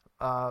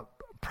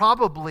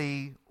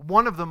probably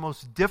one of the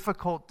most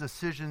difficult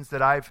decisions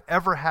that I've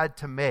ever had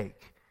to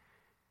make.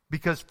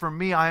 Because for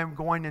me, I am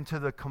going into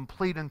the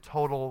complete and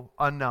total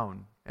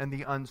unknown and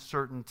the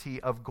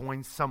uncertainty of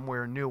going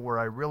somewhere new where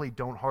I really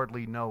don't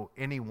hardly know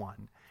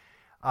anyone,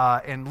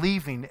 and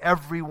leaving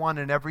everyone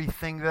and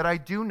everything that I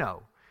do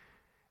know.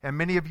 And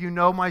many of you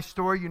know my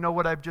story. You know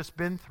what I've just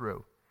been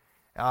through.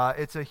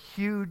 It's a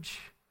huge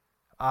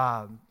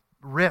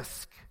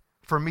risk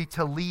for me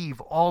to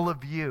leave all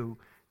of you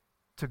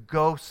to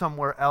go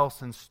somewhere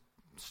else and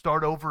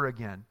start over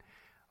again.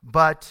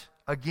 But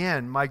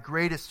again, my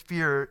greatest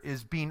fear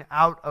is being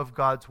out of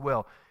God's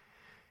will.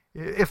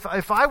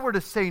 If I were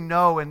to say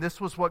no, and this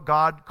was what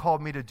God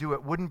called me to do,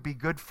 it wouldn't be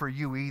good for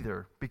you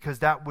either, because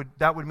that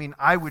would mean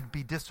I would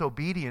be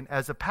disobedient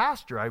as a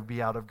pastor. I would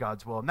be out of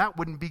God's will, and that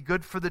wouldn't be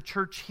good for the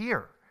church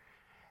here.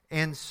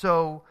 And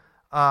so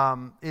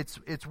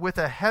it's with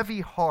a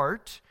heavy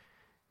heart,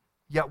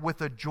 yet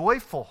with a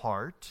joyful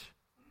heart,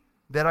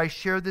 that I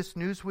share this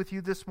news with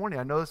you this morning.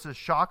 I know this is a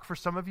shock for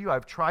some of you.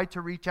 I've tried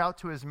to reach out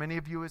to as many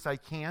of you as I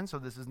can, so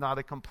this is not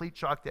a complete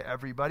shock to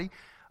everybody.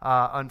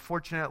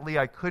 Unfortunately,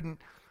 I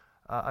couldn't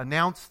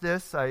announce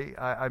this.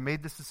 I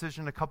made this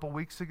decision a couple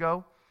weeks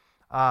ago.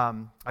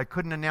 I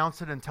couldn't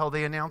announce it until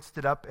they announced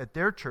it up at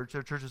their church.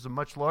 Their church is a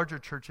much larger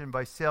church in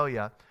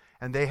Visalia,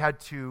 and they had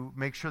to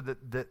make sure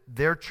that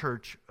their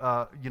church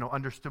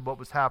understood what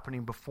was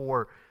happening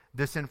before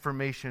this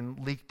information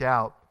leaked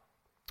out.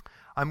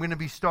 I'm going to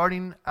be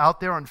starting out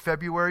there on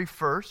February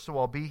 1st, so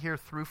I'll be here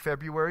through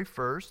February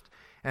 1st.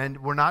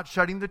 And we're not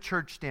shutting the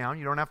church down.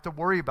 You don't have to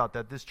worry about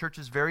that. This church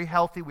is very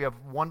healthy. We have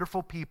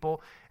wonderful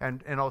people,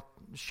 and I'll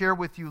share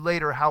with you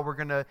later how we're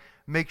going to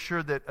make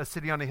sure that a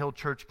City on a Hill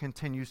church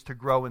continues to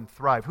grow and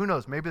thrive. Who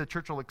knows? Maybe the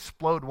church will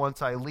explode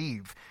once I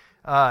leave.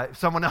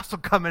 Someone else will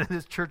come into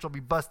this church, will be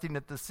busting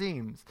at the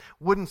seams.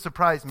 Wouldn't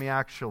surprise me,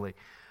 actually.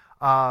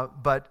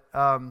 But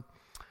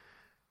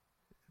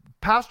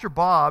Pastor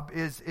Bob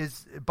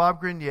Bob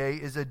Grenier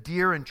is a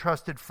dear and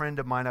trusted friend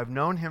of mine. I've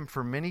known him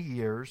for many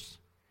years,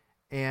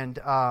 and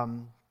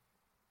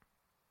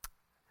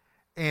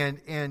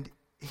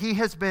he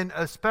has been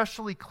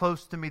especially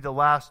close to me the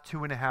last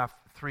 2.5,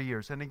 3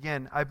 years. And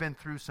again, I've been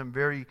through some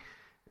very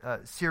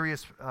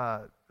serious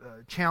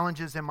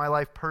challenges in my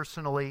life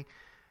personally,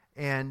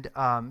 and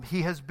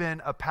he has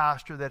been a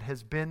pastor that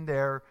has been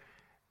there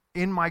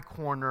in my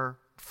corner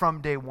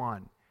from day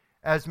one,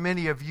 as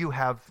many of you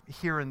have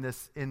here in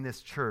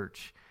this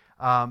church.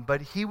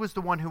 But he was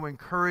the one who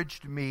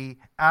encouraged me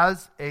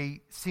as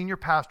a senior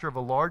pastor of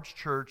a large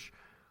church,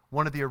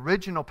 one of the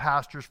original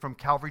pastors from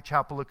Calvary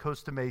Chapel of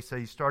Costa Mesa.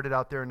 He started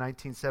out there in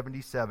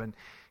 1977.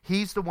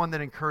 He's the one that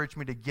encouraged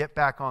me to get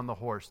back on the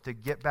horse, to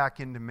get back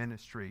into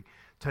ministry,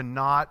 to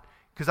not,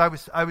 because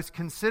I was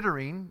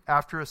considering,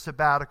 after a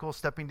sabbatical,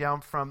 stepping down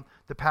from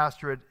the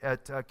pastor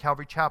at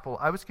Calvary Chapel,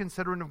 I was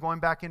considering of going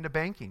back into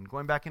banking,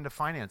 going back into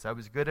finance. I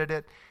was good at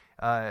it.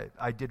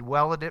 I did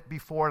well at it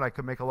before, and I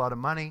could make a lot of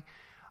money.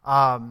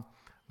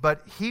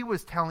 But he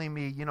was telling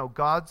me,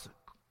 God's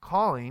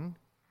calling,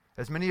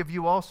 as many of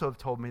you also have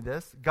told me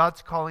this,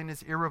 God's calling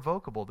is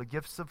irrevocable. The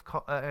gifts of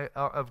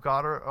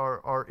God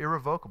are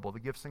irrevocable, the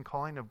gifts and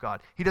calling of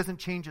God. He doesn't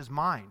change his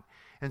mind.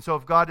 And so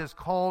if God has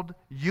called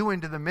you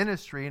into the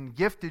ministry and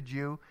gifted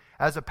you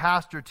as a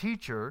pastor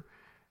teacher,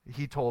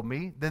 he told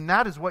me, then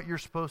that is what you're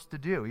supposed to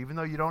do. Even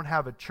though you don't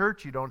have a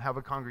church, you don't have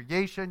a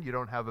congregation, you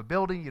don't have a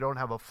building, you don't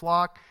have a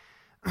flock,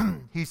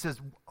 he says,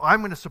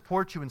 I'm going to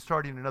support you in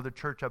starting another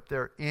church up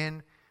there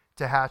in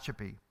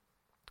Tehachapi.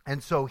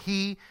 And so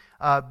he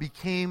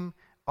became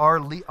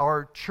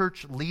our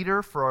church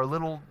leader for our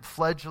little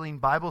fledgling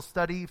Bible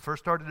study.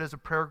 First started as a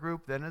prayer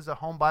group, then as a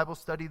home Bible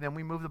study. Then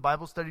we moved the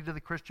Bible study to the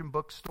Christian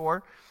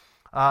bookstore.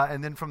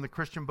 And then from the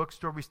Christian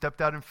bookstore, we stepped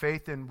out in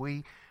faith, and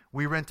we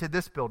rented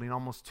this building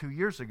almost 2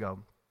 years ago.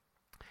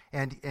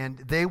 And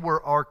they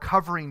were our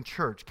covering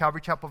church.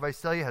 Calvary Chapel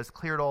Visalia has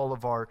cleared all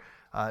of our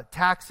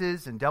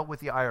taxes and dealt with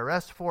the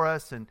IRS for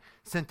us and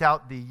sent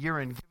out the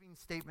year-end giving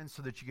statements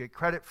so that you get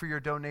credit for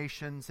your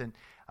donations. And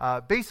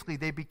basically,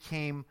 they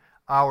became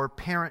our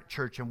parent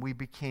church, and we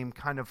became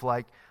kind of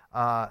like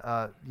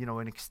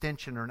an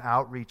extension or an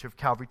outreach of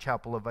Calvary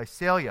Chapel of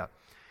Visalia.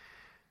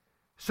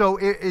 So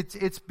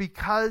it's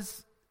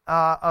because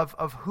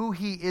of who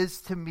he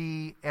is to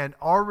me and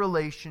our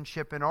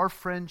relationship and our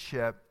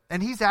friendship.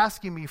 And he's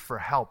asking me for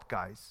help,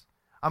 guys.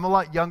 I'm a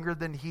lot younger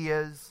than he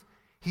is.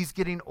 He's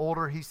getting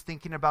older. He's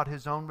thinking about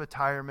his own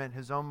retirement,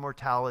 his own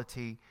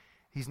mortality.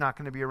 He's not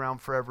going to be around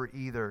forever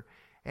either.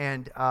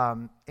 And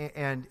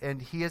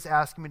he is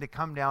asking me to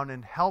come down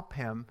and help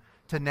him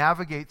to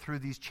navigate through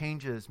these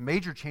changes,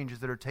 major changes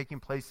that are taking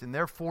place in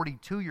their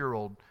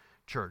 42-year-old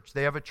church.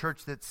 They have a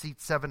church that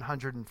seats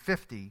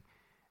 750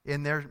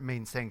 in their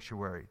main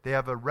sanctuary. They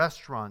have a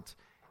restaurant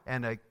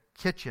and a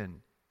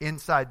kitchen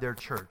inside their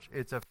church.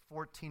 It's a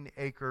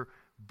 14-acre,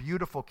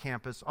 beautiful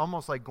campus,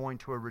 almost like going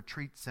to a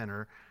retreat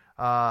center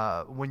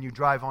when you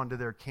drive onto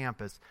their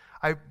campus.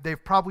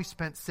 They've probably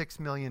spent $6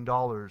 million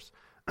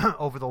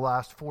over the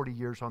last 40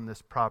 years on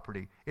this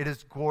property. It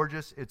is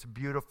gorgeous. It's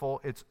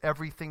beautiful.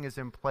 Everything is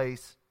in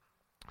place.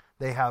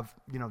 They have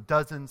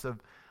dozens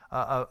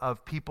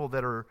of people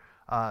that are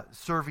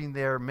serving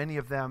there. Many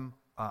of them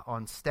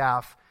on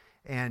staff,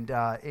 and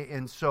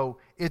so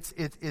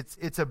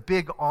it's a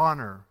big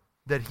honor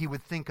that he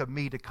would think of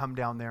me to come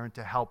down there and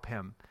to help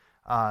him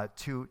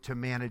to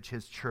manage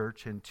his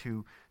church and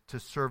to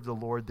serve the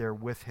Lord there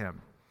with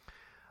him.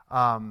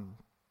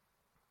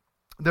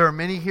 There are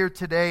many here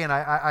today, and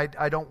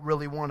I don't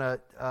really want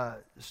to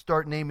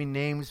start naming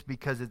names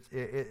because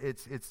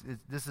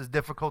this is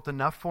difficult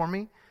enough for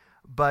me.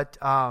 But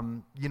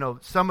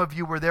some of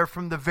you were there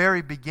from the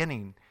very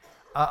beginning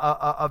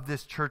of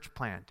this church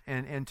plant,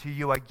 and to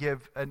you I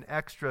give an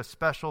extra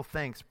special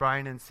thanks.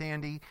 Brian and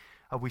Sandy,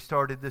 we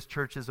started this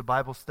church as a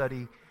Bible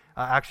study,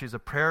 actually as a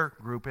prayer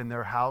group in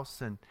their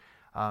house, and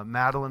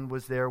Madeline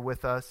was there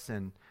with us,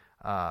 and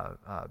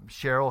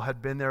Cheryl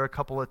had been there a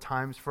couple of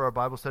times for our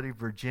Bible study.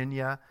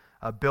 Virginia,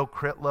 Bill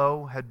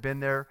Critlow had been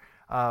there,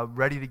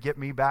 ready to get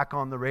me back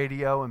on the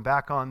radio and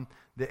back on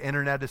the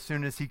internet as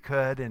soon as he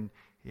could. And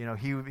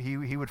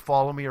he would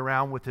follow me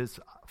around with his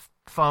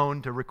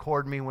phone to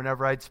record me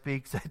whenever I'd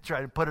speak. So I'd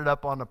try to put it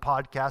up on a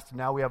podcast. And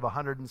now we have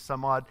 100 and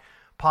some odd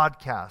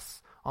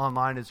podcasts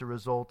online as a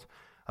result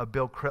of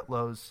Bill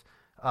Critlow's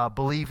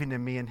believing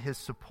in me and his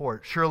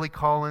support. Shirley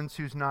Collins,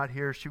 who's not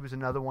here, she was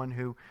another one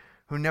who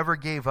never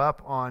gave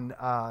up on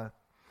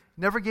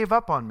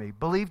me,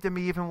 believed in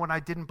me even when I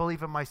didn't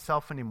believe in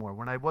myself anymore,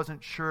 when I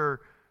wasn't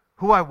sure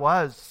who I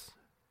was,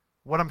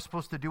 what I'm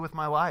supposed to do with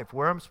my life,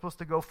 where I'm supposed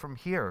to go from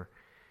here.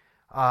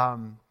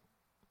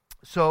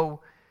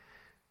 So,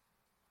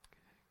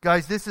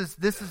 guys, this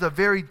is a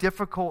very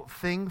difficult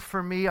thing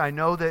for me. I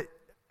know that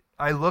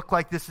I look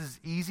like this is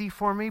easy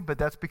for me, but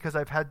that's because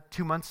I've had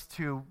 2 months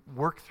to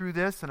work through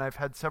this, and I've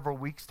had several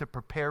weeks to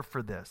prepare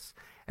for this.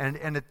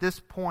 And at this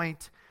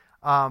point,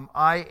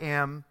 I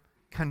am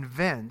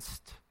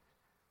convinced,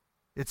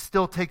 it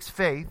still takes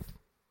faith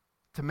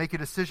to make a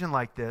decision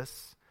like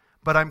this,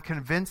 but I'm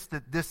convinced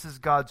that this is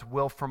God's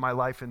will for my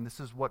life and this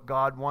is what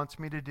God wants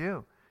me to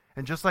do.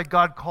 And just like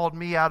God called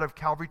me out of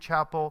Calvary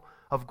Chapel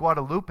of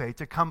Guadalupe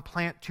to come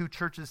plant 2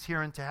 churches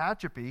here in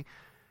Tehachapi,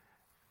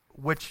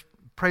 which,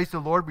 praise the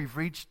Lord, we've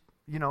reached,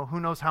 who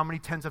knows how many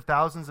tens of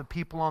thousands of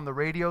people on the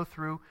radio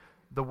through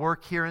the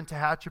work here in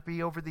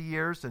Tehachapi over the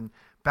years, and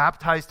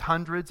baptized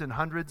hundreds and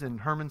hundreds in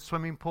Herman's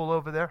swimming pool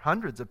over there,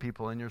 hundreds of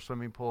people in your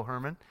swimming pool,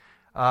 Herman,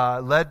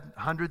 led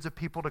hundreds of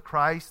people to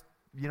Christ,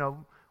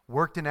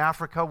 worked in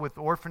Africa with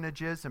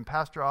orphanages and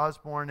Pastor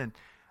Osborne, and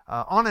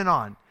on and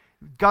on.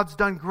 God's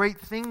done great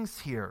things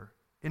here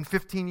in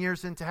 15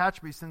 years in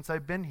Tehachapi since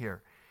I've been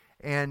here.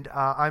 And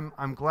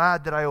I'm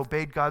glad that I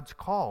obeyed God's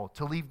call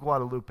to leave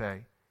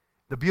Guadalupe,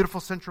 the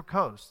beautiful Central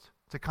Coast,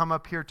 to come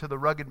up here to the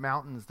rugged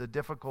mountains, the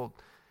difficult,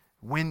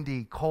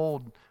 windy,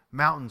 cold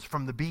mountains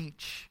from the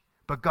beach.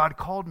 But God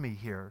called me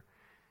here,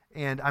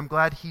 and I'm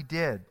glad He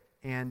did.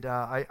 And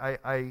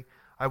I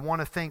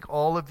want to thank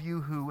all of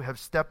you who have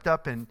stepped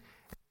up and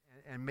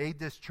made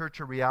this church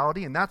a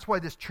reality. And that's why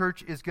this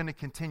church is going to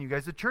continue.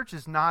 Guys, the church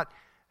is not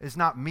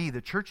me.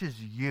 The church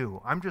is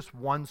you. I'm just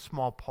one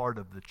small part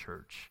of the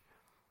church.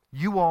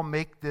 You all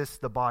make this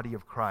the body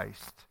of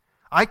Christ.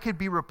 I could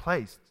be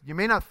replaced. You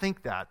may not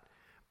think that,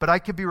 but I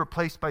could be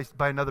replaced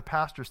by another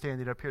pastor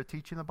standing up here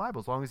teaching the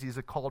Bible, as long as he's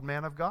a called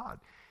man of God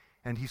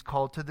and he's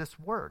called to this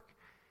work.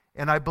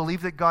 And I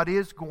believe that God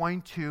is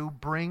going to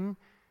bring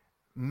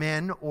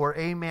men or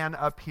a man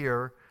up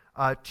here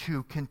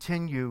to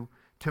continue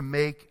to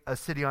make a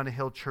City on a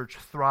Hill church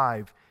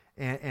thrive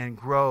and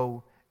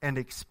grow and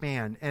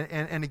expand.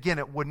 And again,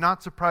 it would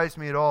not surprise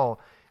me at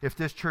all if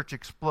this church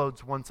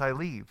explodes once I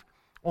leave,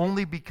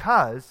 only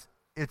because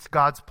it's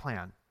God's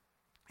plan.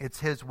 It's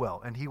His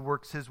will, and He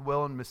works His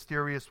will in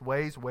mysterious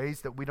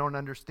ways that we don't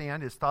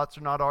understand. His thoughts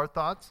are not our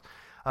thoughts.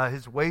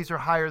 His ways are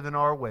higher than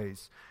our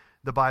ways,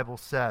 the Bible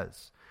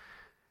says.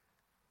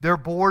 Their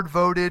board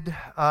voted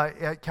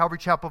at Calvary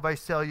Chapel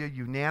Visalia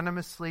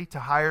unanimously to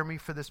hire me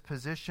for this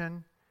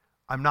position.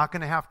 I'm not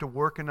going to have to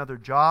work another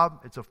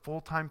job. It's a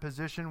full-time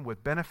position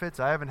with benefits.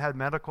 I haven't had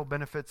medical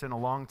benefits in a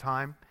long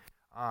time.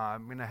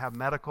 I'm going to have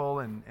medical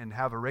and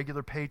have a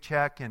regular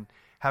paycheck and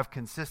have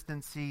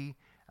consistency,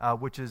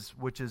 which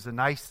is a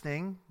nice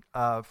thing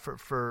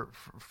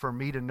for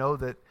me to know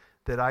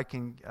that I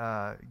can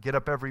get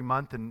up every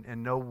month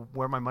and know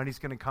where my money's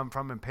going to come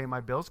from and pay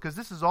my bills, because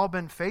this has all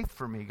been faith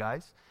for me,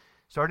 guys.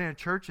 Starting a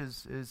church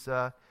is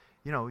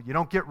you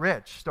don't get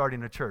rich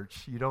starting a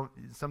church.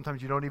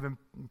 Sometimes you don't even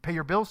pay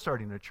your bills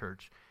starting a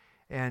church.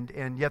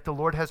 And yet the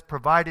Lord has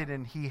provided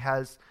and He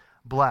has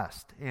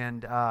blessed.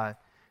 And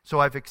so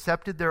I've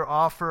accepted their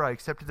offer. I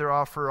accepted their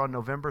offer on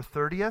November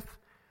 30th.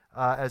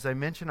 As I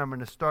mentioned, I'm going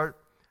to start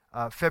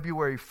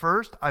February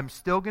 1st. I'm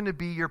still going to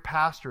be your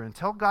pastor.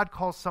 Until God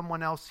calls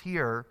someone else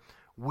here,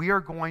 we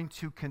are going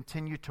to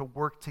continue to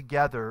work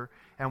together.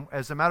 And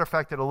as a matter of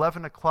fact, at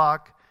 11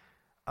 o'clock,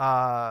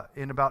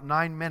 in about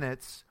 9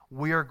 minutes,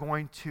 we are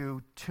going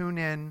to tune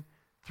in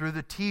through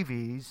the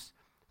TVs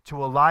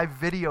to a live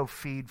video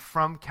feed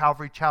from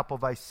Calvary Chapel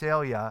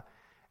Visalia,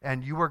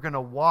 and you are going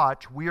to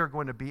watch. We are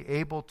going to be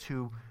able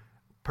to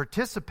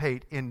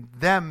participate in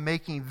them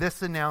making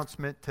this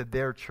announcement to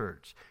their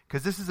church,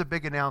 because this is a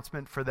big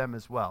announcement for them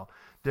as well.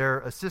 Their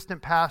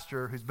assistant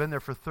pastor, who's been there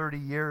for 30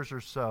 years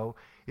or so,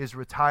 is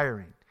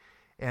retiring.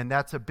 And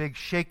that's a big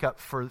shakeup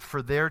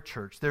for their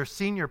church. Their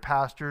senior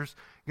pastor's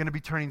going to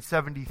be turning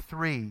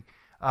 73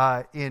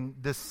 in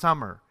this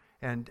summer.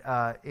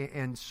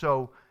 And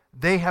so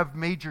they have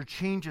major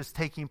changes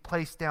taking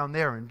place down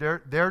there. And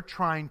they're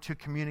trying to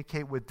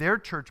communicate with their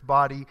church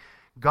body.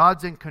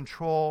 God's in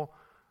control.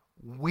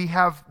 We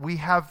have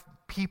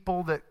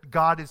people that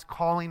God is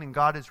calling and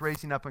God is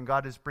raising up and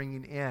God is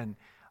bringing in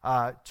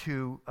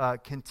to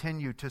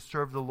continue to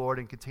serve the Lord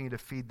and continue to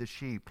feed the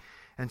sheep.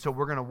 And so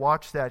we're going to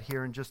watch that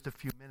here in just a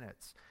few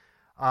minutes.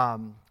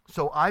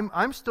 So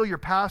I'm still your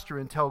pastor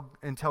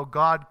until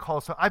God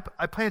calls. So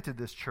I planted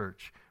this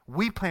church.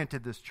 We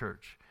planted this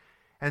church.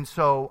 And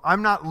so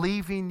I'm not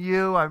leaving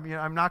you.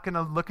 I'm not going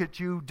to look at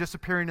you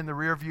disappearing in the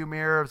rearview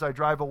mirror as I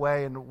drive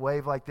away and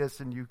wave like this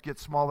and you get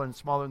smaller and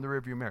smaller in the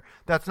rearview mirror.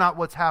 That's not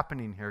what's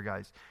happening here,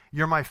 guys.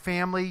 You're my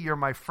family. You're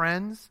my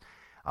friends.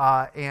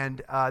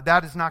 And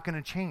that is not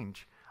going to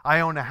change.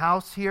 I own a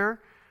house here.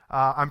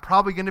 I'm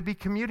probably going to be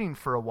commuting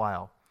for a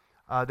while.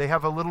 They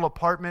have a little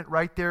apartment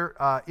right there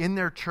in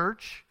their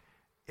church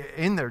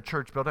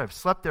building. I've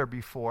slept there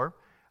before,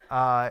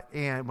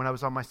 and when I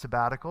was on my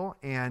sabbatical,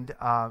 and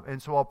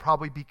so I'll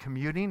probably be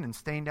commuting and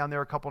staying down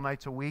there a couple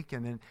nights a week,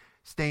 and then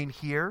staying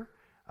here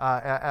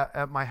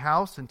at my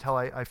house until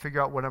I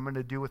figure out what I'm going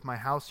to do with my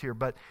house here.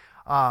 But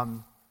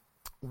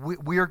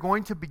we are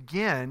going to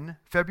begin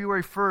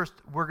February 1st.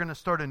 We're going to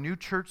start a new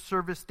church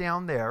service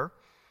down there.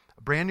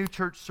 A brand new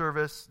church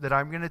service that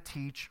I'm going to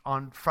teach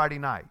on Friday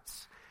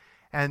nights.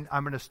 And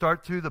I'm going to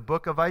start through the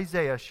book of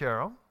Isaiah,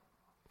 Cheryl,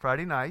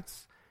 Friday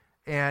nights.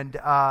 And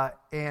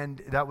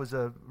that was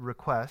a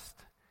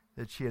request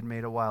that she had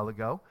made a while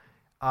ago.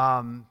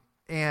 And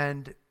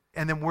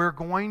then we're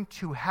going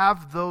to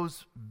have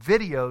those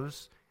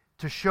videos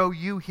to show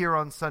you here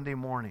on Sunday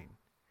morning.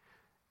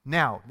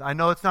 Now, I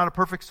know it's not a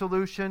perfect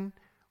solution.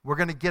 We're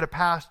going to get a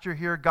pastor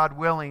here, God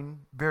willing,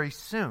 very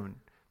soon.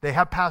 They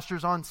have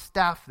pastors on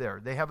staff there.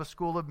 They have a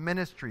school of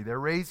ministry. They're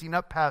raising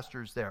up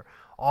pastors there.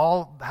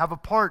 All have a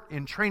part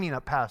in training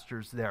up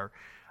pastors there.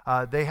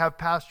 They have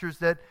pastors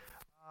that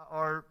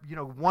are,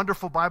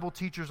 wonderful Bible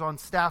teachers on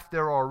staff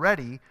there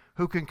already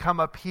who can come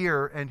up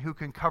here and who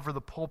can cover the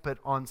pulpit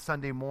on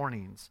Sunday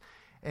mornings.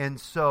 And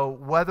so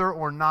whether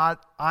or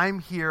not I'm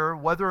here,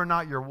 whether or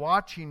not you're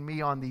watching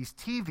me on these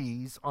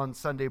TVs on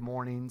Sunday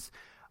mornings,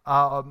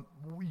 I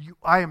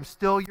am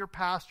still your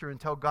pastor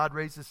until God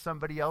raises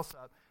somebody else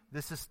up.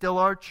 This is still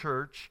our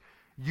church.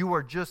 You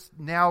are just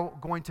now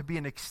going to be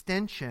an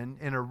extension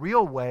in a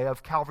real way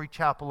of Calvary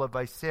Chapel of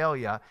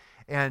Visalia.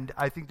 And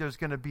I think there's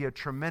going to be a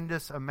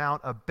tremendous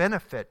amount of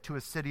benefit to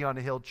a City on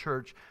a Hill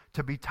church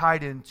to be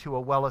tied into a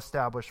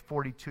well-established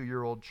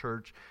 42-year-old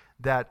church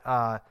that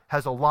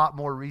has a lot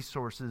more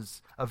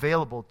resources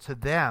available to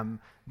them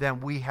than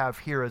we have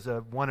here as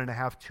a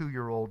 1.5,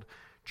 2-year-old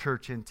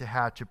church in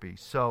Tehachapi.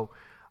 So,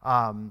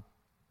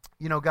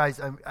 guys,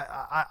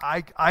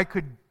 I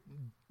could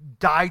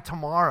die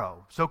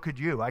tomorrow. So could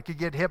you. I could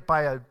get hit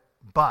by a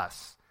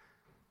bus,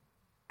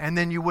 and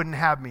then you wouldn't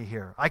have me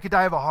here. I could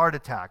die of a heart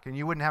attack, and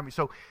you wouldn't have me.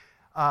 So,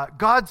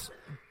 God's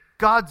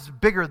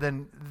bigger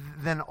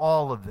than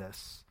all of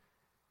this,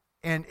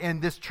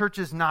 and this church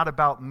is not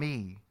about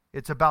me.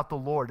 It's about the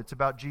Lord. It's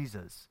about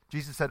Jesus.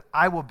 Jesus said,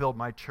 "I will build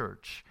my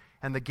church,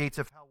 and the gates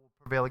of hell will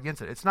prevail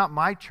against it." It's not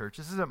my church.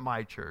 This isn't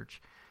my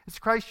church. It's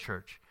Christ's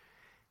church.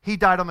 He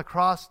died on the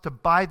cross to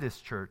buy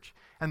this church,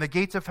 and the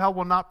gates of hell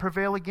will not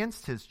prevail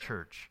against his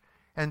church.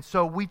 And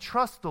so we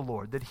trust the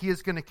Lord that he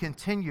is going to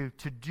continue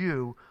to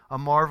do a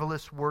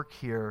marvelous work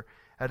here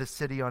at a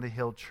City on a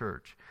Hill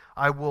church.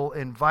 I will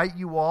invite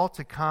you all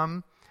to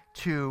come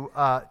to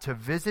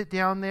visit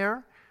down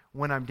there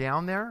when I'm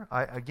down there,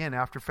 again,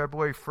 after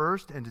February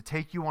 1st, and to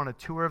take you on a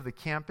tour of the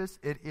campus.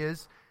 It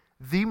is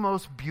the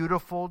most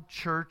beautiful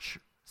church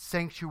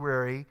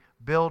sanctuary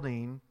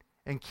building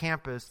and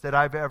campus that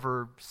I've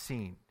ever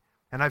seen.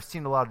 And I've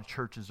seen a lot of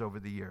churches over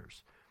the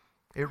years.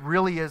 It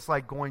really is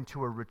like going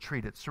to a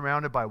retreat. It's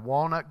surrounded by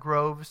walnut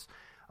groves.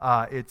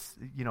 It's,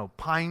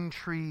 pine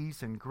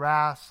trees and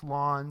grass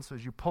lawns. So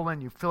as you pull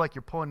in, you feel like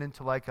you're pulling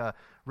into like a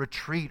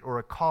retreat or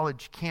a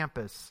college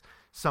campus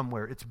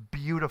somewhere. It's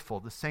beautiful.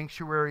 The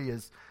sanctuary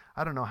is,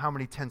 I don't know how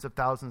many tens of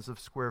thousands of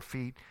square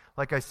feet.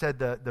 Like I said,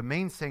 the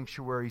main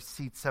sanctuary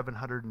seats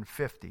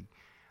 750.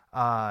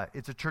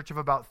 It's a church of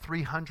about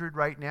 300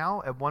 right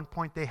now. At one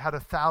point, they had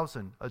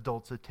 1,000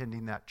 adults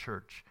attending that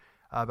church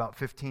about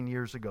 15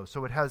 years ago.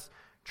 So it has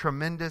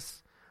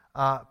tremendous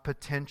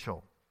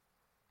potential.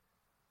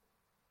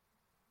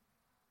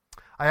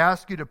 I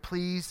ask you to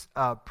please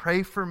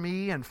pray for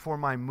me and for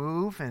my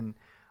move, and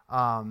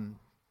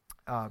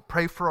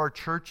pray for our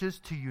churches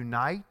to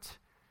unite.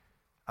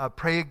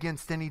 Pray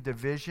against any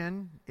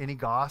division, any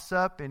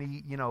gossip,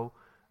 any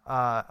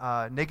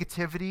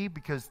negativity,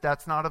 because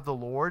that's not of the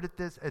Lord at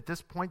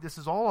this point. This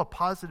is all a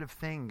positive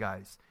thing,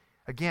 guys.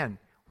 Again,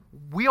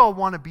 we all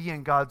want to be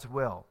in God's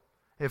will.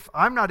 If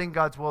I'm not in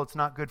God's will, it's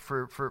not good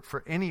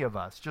for any of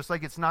us. Just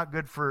like it's not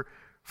good for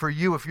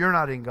you if you're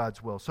not in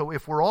God's will. So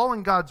if we're all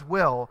in God's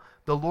will,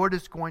 the Lord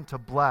is going to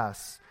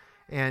bless.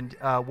 And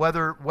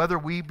whether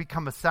we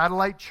become a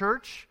satellite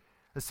church,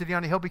 the City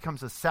on a Hill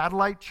becomes a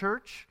satellite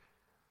church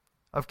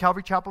of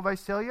Calvary Chapel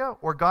Visalia,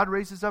 or God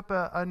raises up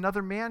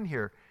another man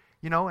here.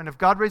 And if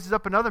God raises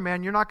up another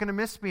man, you're not going to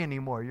miss me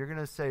anymore. You're going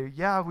to say,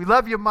 "Yeah, we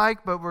love you, Mike,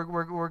 but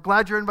we're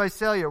glad you're in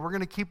Visalia. We're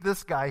going to keep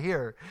this guy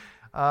here."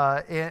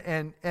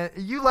 And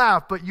you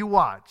laugh, but you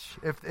watch.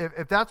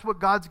 If that's what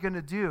God's going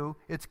to do,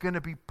 it's going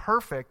to be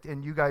perfect,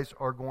 and you guys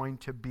are going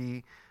to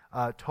be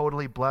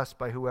totally blessed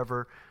by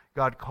whoever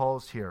God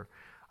calls here.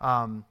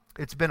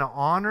 It's been an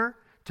honor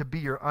to be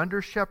your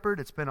under shepherd.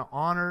 It's been an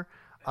honor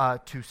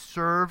to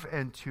serve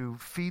and to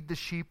feed the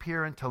sheep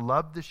here and to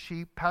love the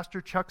sheep.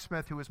 Pastor Chuck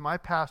Smith, who was my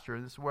pastor,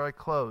 and this is where I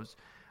close,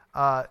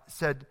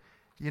 said,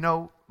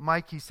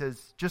 Mike, he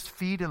says, just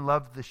feed and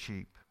love the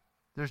sheep.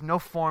 There's no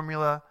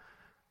formula.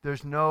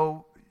 There's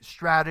no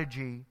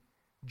strategy.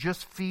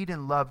 Just feed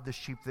and love the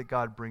sheep that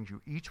God brings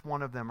you. Each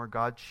one of them are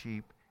God's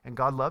sheep, and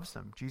God loves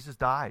them. Jesus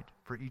died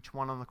for each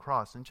one on the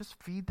cross. And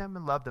just feed them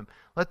and love them.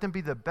 Let them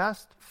be the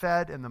best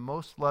fed and the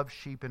most loved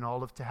sheep in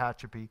all of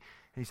Tehachapi. And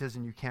he says,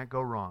 and you can't go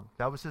wrong.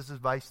 That was his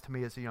advice to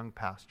me as a young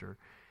pastor.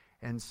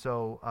 And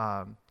so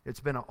it's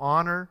been an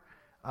honor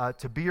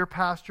to be your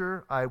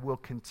pastor. I will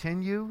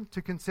continue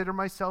to consider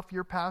myself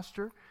your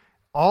pastor.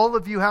 All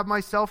of you have my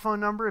cell phone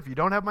number. If you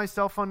don't have my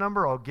cell phone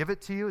number, I'll give it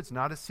to you. It's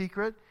not a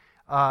secret.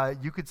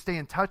 You could stay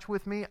in touch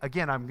with me.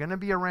 Again, I'm going to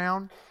be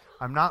around.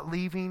 I'm not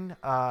leaving.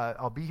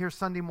 I'll be here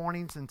Sunday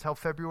mornings until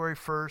February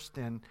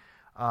 1st,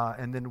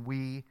 and then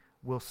we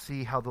will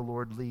see how the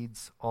Lord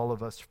leads all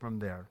of us from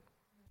there.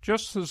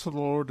 Just as the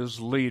Lord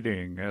is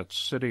leading at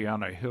City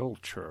on a Hill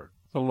Church,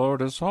 the Lord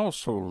is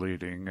also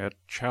leading at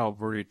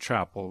Calvary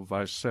Chapel,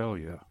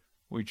 Visalia.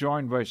 We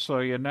join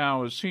Visalia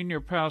now as Senior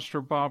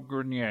Pastor Bob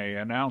Grenier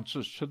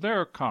announces to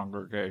their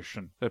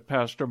congregation that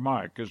Pastor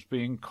Mike is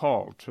being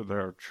called to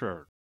their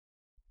church.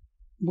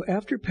 Well,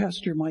 after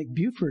Pastor Mike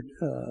Buford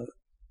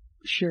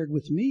shared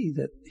with me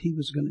that he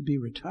was going to be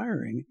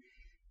retiring,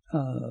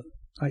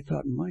 I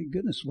thought, my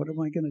goodness, what am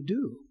I going to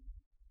do?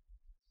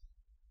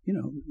 You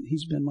know,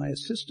 he's been my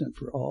assistant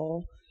for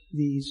all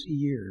these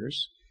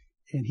years,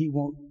 and he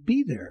won't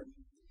be there.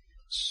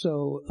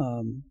 So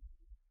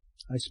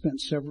I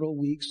spent several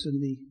weeks in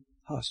the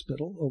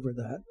hospital over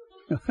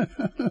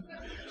that.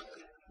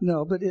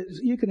 No, but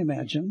you can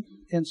imagine.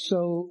 And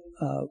so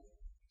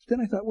then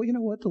I thought, well, you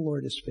know what? The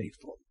Lord is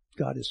faithful.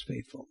 God is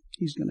faithful.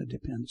 He's going to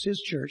depend. It's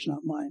His church,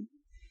 not mine.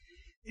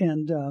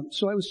 And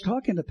so I was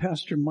talking to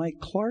Pastor Mike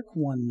Clark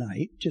one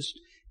night.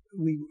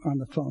 We were on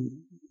the phone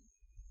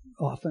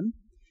often.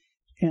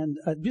 And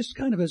just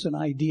kind of as an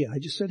idea, I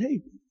just said,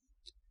 hey,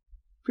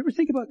 you ever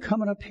think about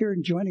coming up here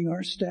and joining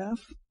our staff?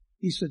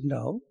 He said,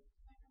 no.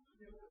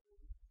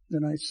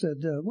 Then I said,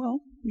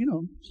 well, you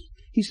know,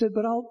 he said,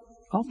 but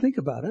I'll think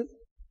about it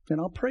and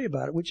I'll pray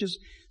about it, which is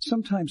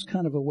sometimes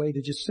kind of a way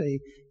to just say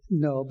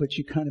no, but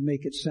you kind of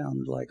make it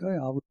sound like, oh,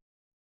 yeah, I'll.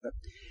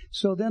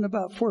 So then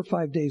about 4 or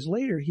 5 days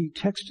later, he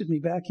texted me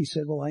back. He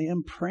said, well, I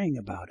am praying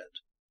about it.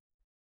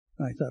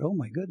 And I thought, oh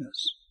my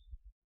goodness.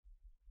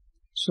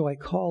 So I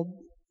called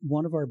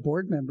one of our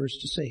board members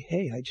to say,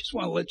 hey, I just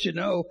want to let you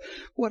know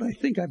what I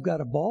think. I've got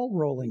a ball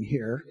rolling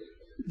here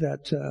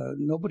that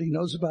nobody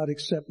knows about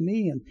except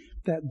me. And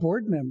that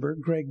board member,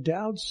 Greg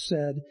Dowd,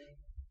 said,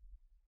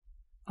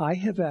 I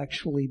have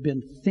actually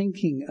been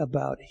thinking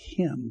about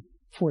him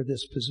for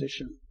this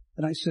position.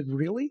 And I said,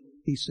 really?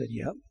 He said,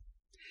 yep.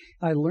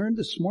 I learned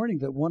this morning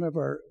that one of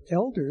our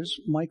elders,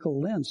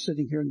 Michael Lynn,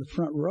 sitting here in the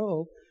front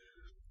row,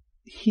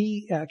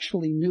 he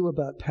actually knew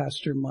about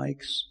Pastor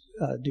Mike's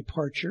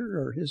departure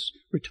or his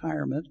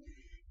retirement.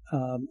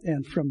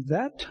 And from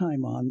that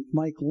time on,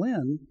 Mike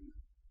Lynn,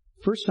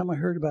 first time I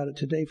heard about it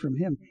today from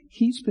him,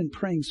 he's been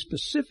praying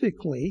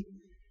specifically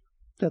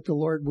that the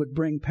Lord would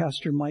bring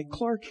Pastor Mike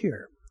Clark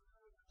here.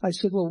 I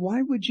said, well,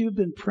 why would you have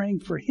been praying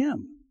for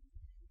him?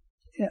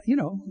 You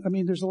know, I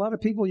mean, there's a lot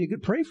of people you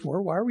could pray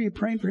for. Why were you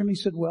praying for him? He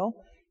said, well,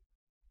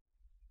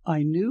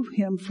 I knew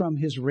him from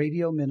his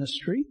radio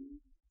ministry,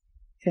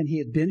 and he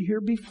had been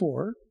here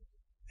before,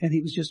 and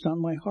he was just on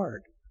my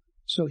heart.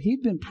 So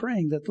he'd been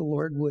praying that the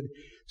Lord would.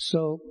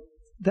 So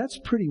that's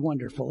pretty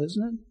wonderful,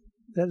 isn't it?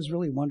 That is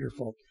really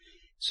wonderful.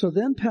 So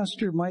then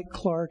Pastor Mike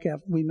Clark,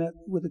 we met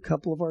with a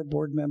couple of our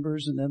board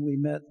members, and then we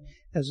met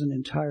as an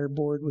entire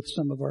board with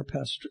some of our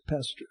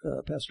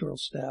pastoral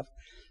staff.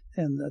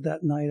 And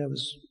that night I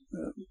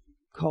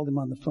called him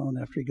on the phone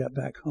after he got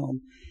back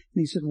home.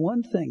 And he said,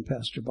 one thing,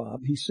 Pastor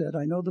Bob. He said,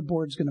 I know the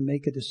board's going to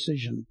make a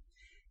decision.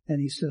 And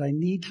he said, I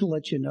need to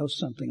let you know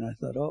something. I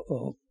thought,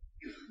 uh-oh.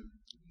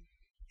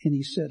 And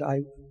he said,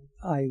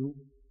 I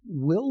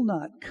will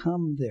not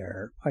come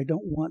there. I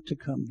don't want to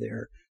come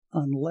there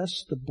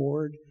unless the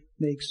board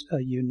makes a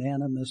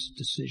unanimous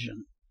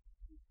decision.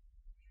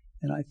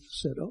 And I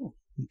said, oh,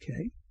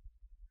 okay.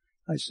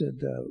 I said,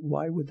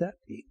 why would that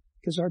be?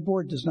 Because our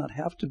board does not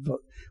have to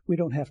vote. We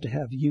don't have to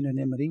have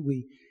unanimity.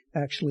 We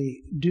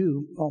actually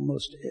do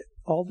almost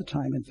all the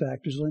time. In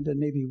fact, there's only been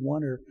maybe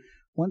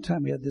one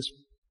time we had this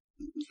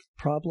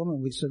problem,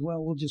 and we said,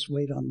 well, we'll just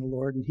wait on the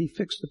Lord. And He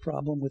fixed the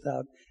problem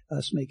without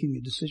us making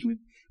a decision.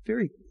 We're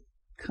very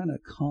kind of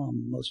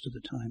calm most of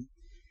the time.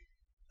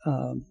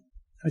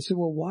 I said,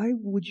 well, why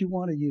would you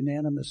want a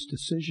unanimous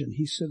decision?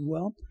 He said,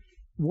 well,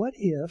 what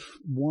if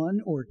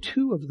one or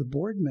two of the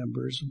board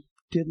members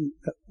didn't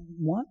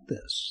want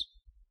this?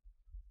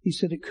 He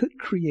said it could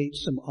create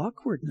some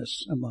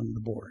awkwardness among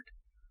the board.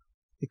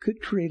 It could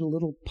create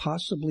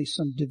possibly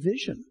some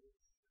division.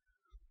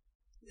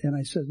 And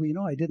I said, well, you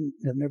know,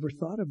 I've never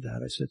thought of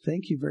that. I said,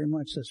 thank you very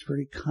much. That's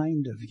very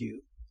kind of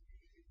you.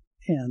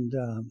 And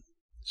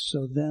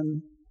so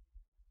then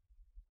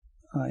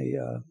I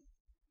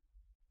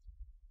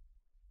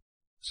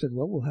said,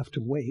 well, we'll have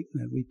to wait.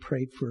 And we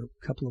prayed for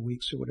a couple of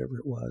weeks or whatever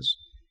it was.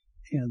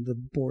 And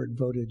the board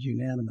voted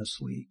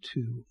unanimously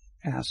to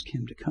ask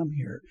him to come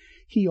here.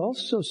 He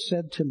also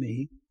said to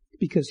me,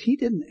 because he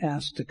didn't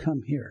ask to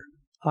come here,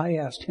 I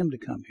asked him to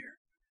come here.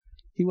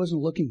 He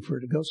wasn't looking for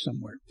it to go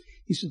somewhere.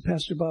 He said,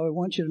 Pastor Bob, I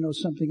want you to know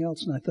something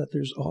else. And I thought,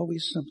 there's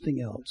always something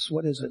else.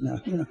 What is it now?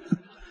 You know.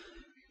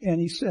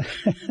 And he said,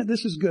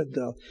 this is good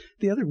though.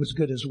 The other was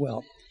good as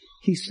well.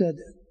 He said,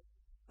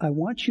 I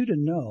want you to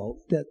know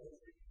that,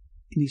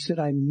 and he said,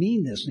 I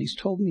mean this. And he's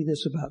told me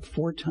this about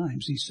 4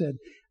 times. He said,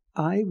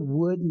 I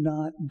would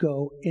not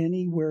go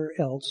anywhere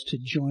else to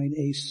join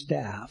a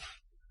staff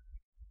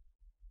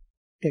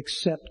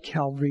except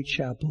Calvary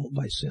Chapel,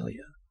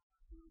 Visalia.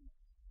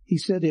 He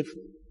said, if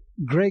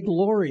Greg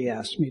Laurie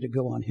asked me to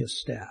go on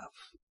his staff,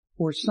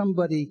 or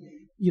somebody,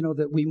 you know,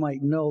 that we might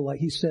know, like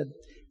he said,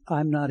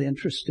 I'm not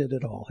interested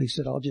at all. He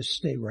said, I'll just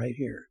stay right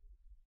here.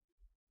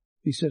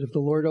 He said, if the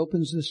Lord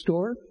opens this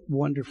door,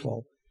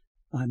 wonderful.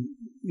 I'm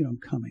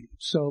coming.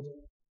 So,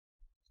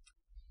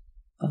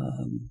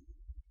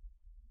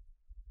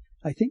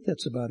 I think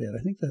that's about it.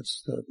 I think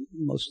that's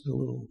most of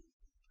the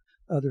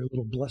other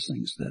little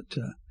blessings that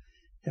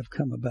have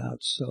come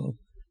about. So,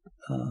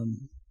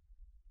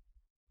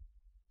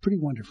 pretty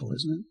wonderful,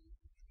 isn't it?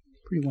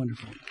 Pretty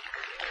wonderful.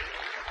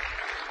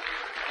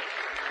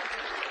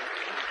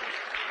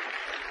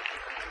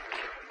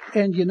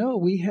 And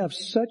we have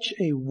such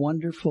a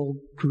wonderful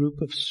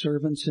group of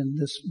servants in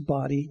this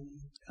body.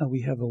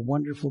 We have a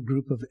wonderful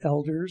group of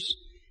elders,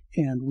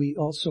 and we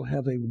also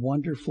have a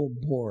wonderful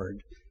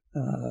board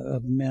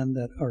of men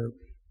that are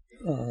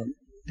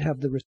have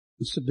the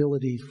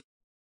responsibility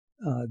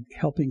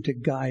helping to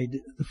guide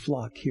the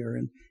flock here,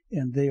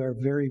 and they are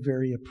very,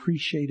 very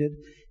appreciated.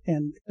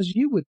 And as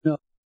you would know,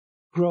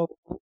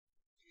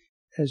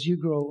 as you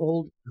grow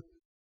older,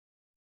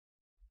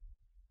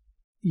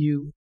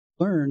 you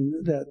learn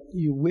that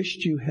you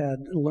wished you had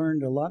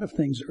learned a lot of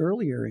things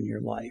earlier in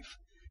your life.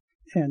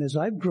 And as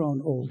I've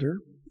grown older,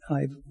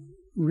 I've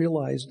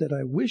realized that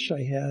I wish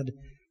I had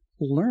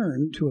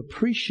learned to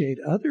appreciate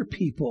other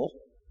people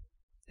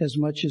as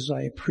much as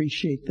I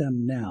appreciate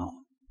them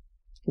now,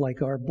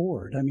 like our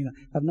board. I mean,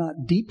 I've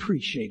not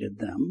depreciated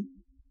them.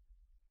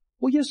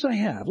 Well, yes, I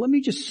have. Let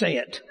me just say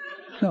it.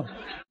 No.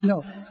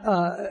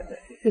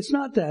 It's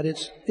not that.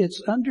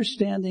 It's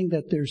understanding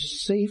that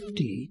there's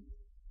safety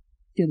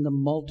in the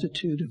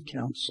multitude of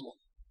counsel.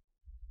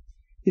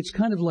 It's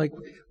kind of like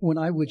when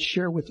I would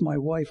share with my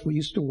wife, we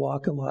used to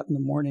walk a lot in the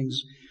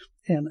mornings,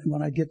 and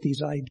when I'd get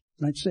these ideas,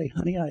 I'd say,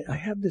 honey, I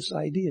have this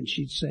idea, and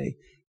she'd say,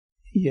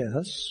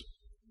 yes.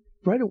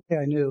 Right away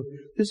I knew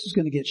this is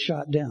going to get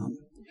shot down.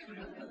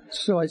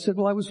 So I said,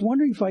 well, I was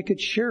wondering if I could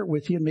share it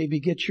with you and maybe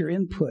get your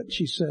input.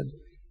 She said,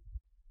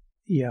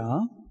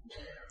 yeah.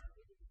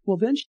 Well,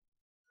 then she was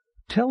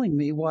telling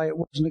me why it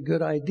wasn't a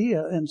good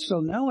idea, and so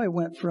now I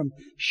went from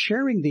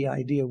sharing the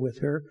idea with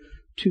her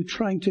to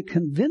trying to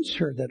convince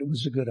her that it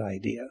was a good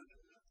idea.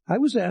 I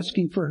was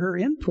asking for her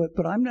input,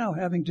 but I'm now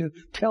having to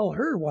tell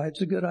her why it's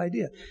a good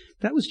idea.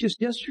 That was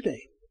just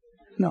yesterday.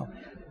 No,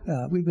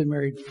 we've been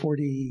married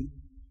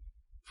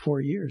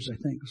 44 years, I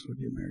think, is what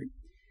we've been married.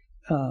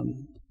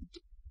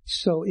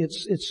 So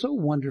it's so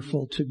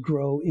wonderful to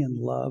grow in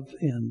love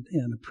and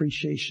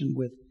appreciation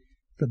with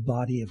the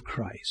body of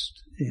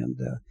Christ. And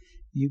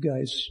you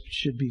guys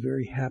should be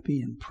very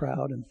happy and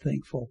proud and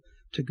thankful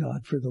to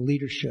God for the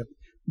leadership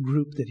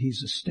group that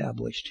He's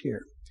established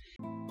here.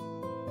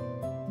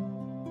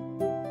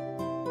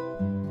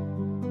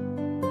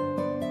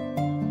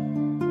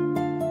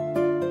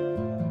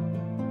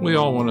 We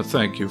all want to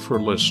thank you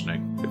for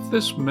listening. If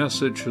this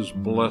message has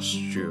blessed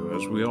you,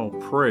 as we all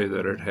pray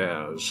that it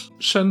has,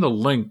 send the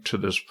link to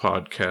this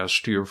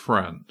podcast to your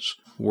friends.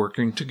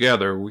 Working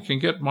together, we can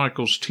get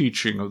Michael's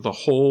teaching of the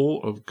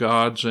whole of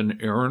God's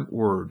inerrant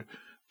word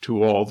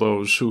to all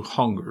those who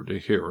hunger to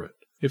hear it.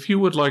 If you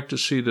would like to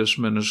see this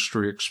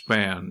ministry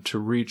expand to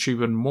reach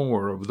even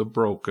more of the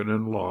broken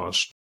and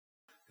lost,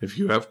 if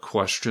you have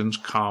questions,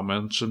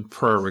 comments, and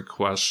prayer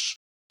requests,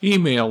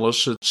 email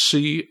us at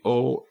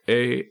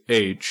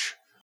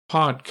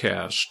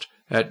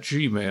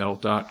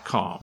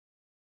coahpodcast@gmail.com.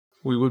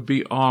 We would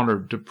be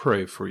honored to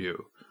pray for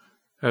you,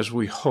 as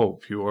we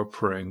hope you are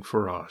praying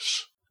for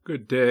us.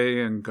 Good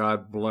day and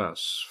God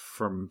bless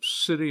from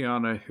City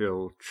on a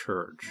Hill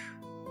Church,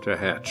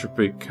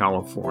 Tehachapi,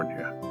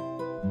 California.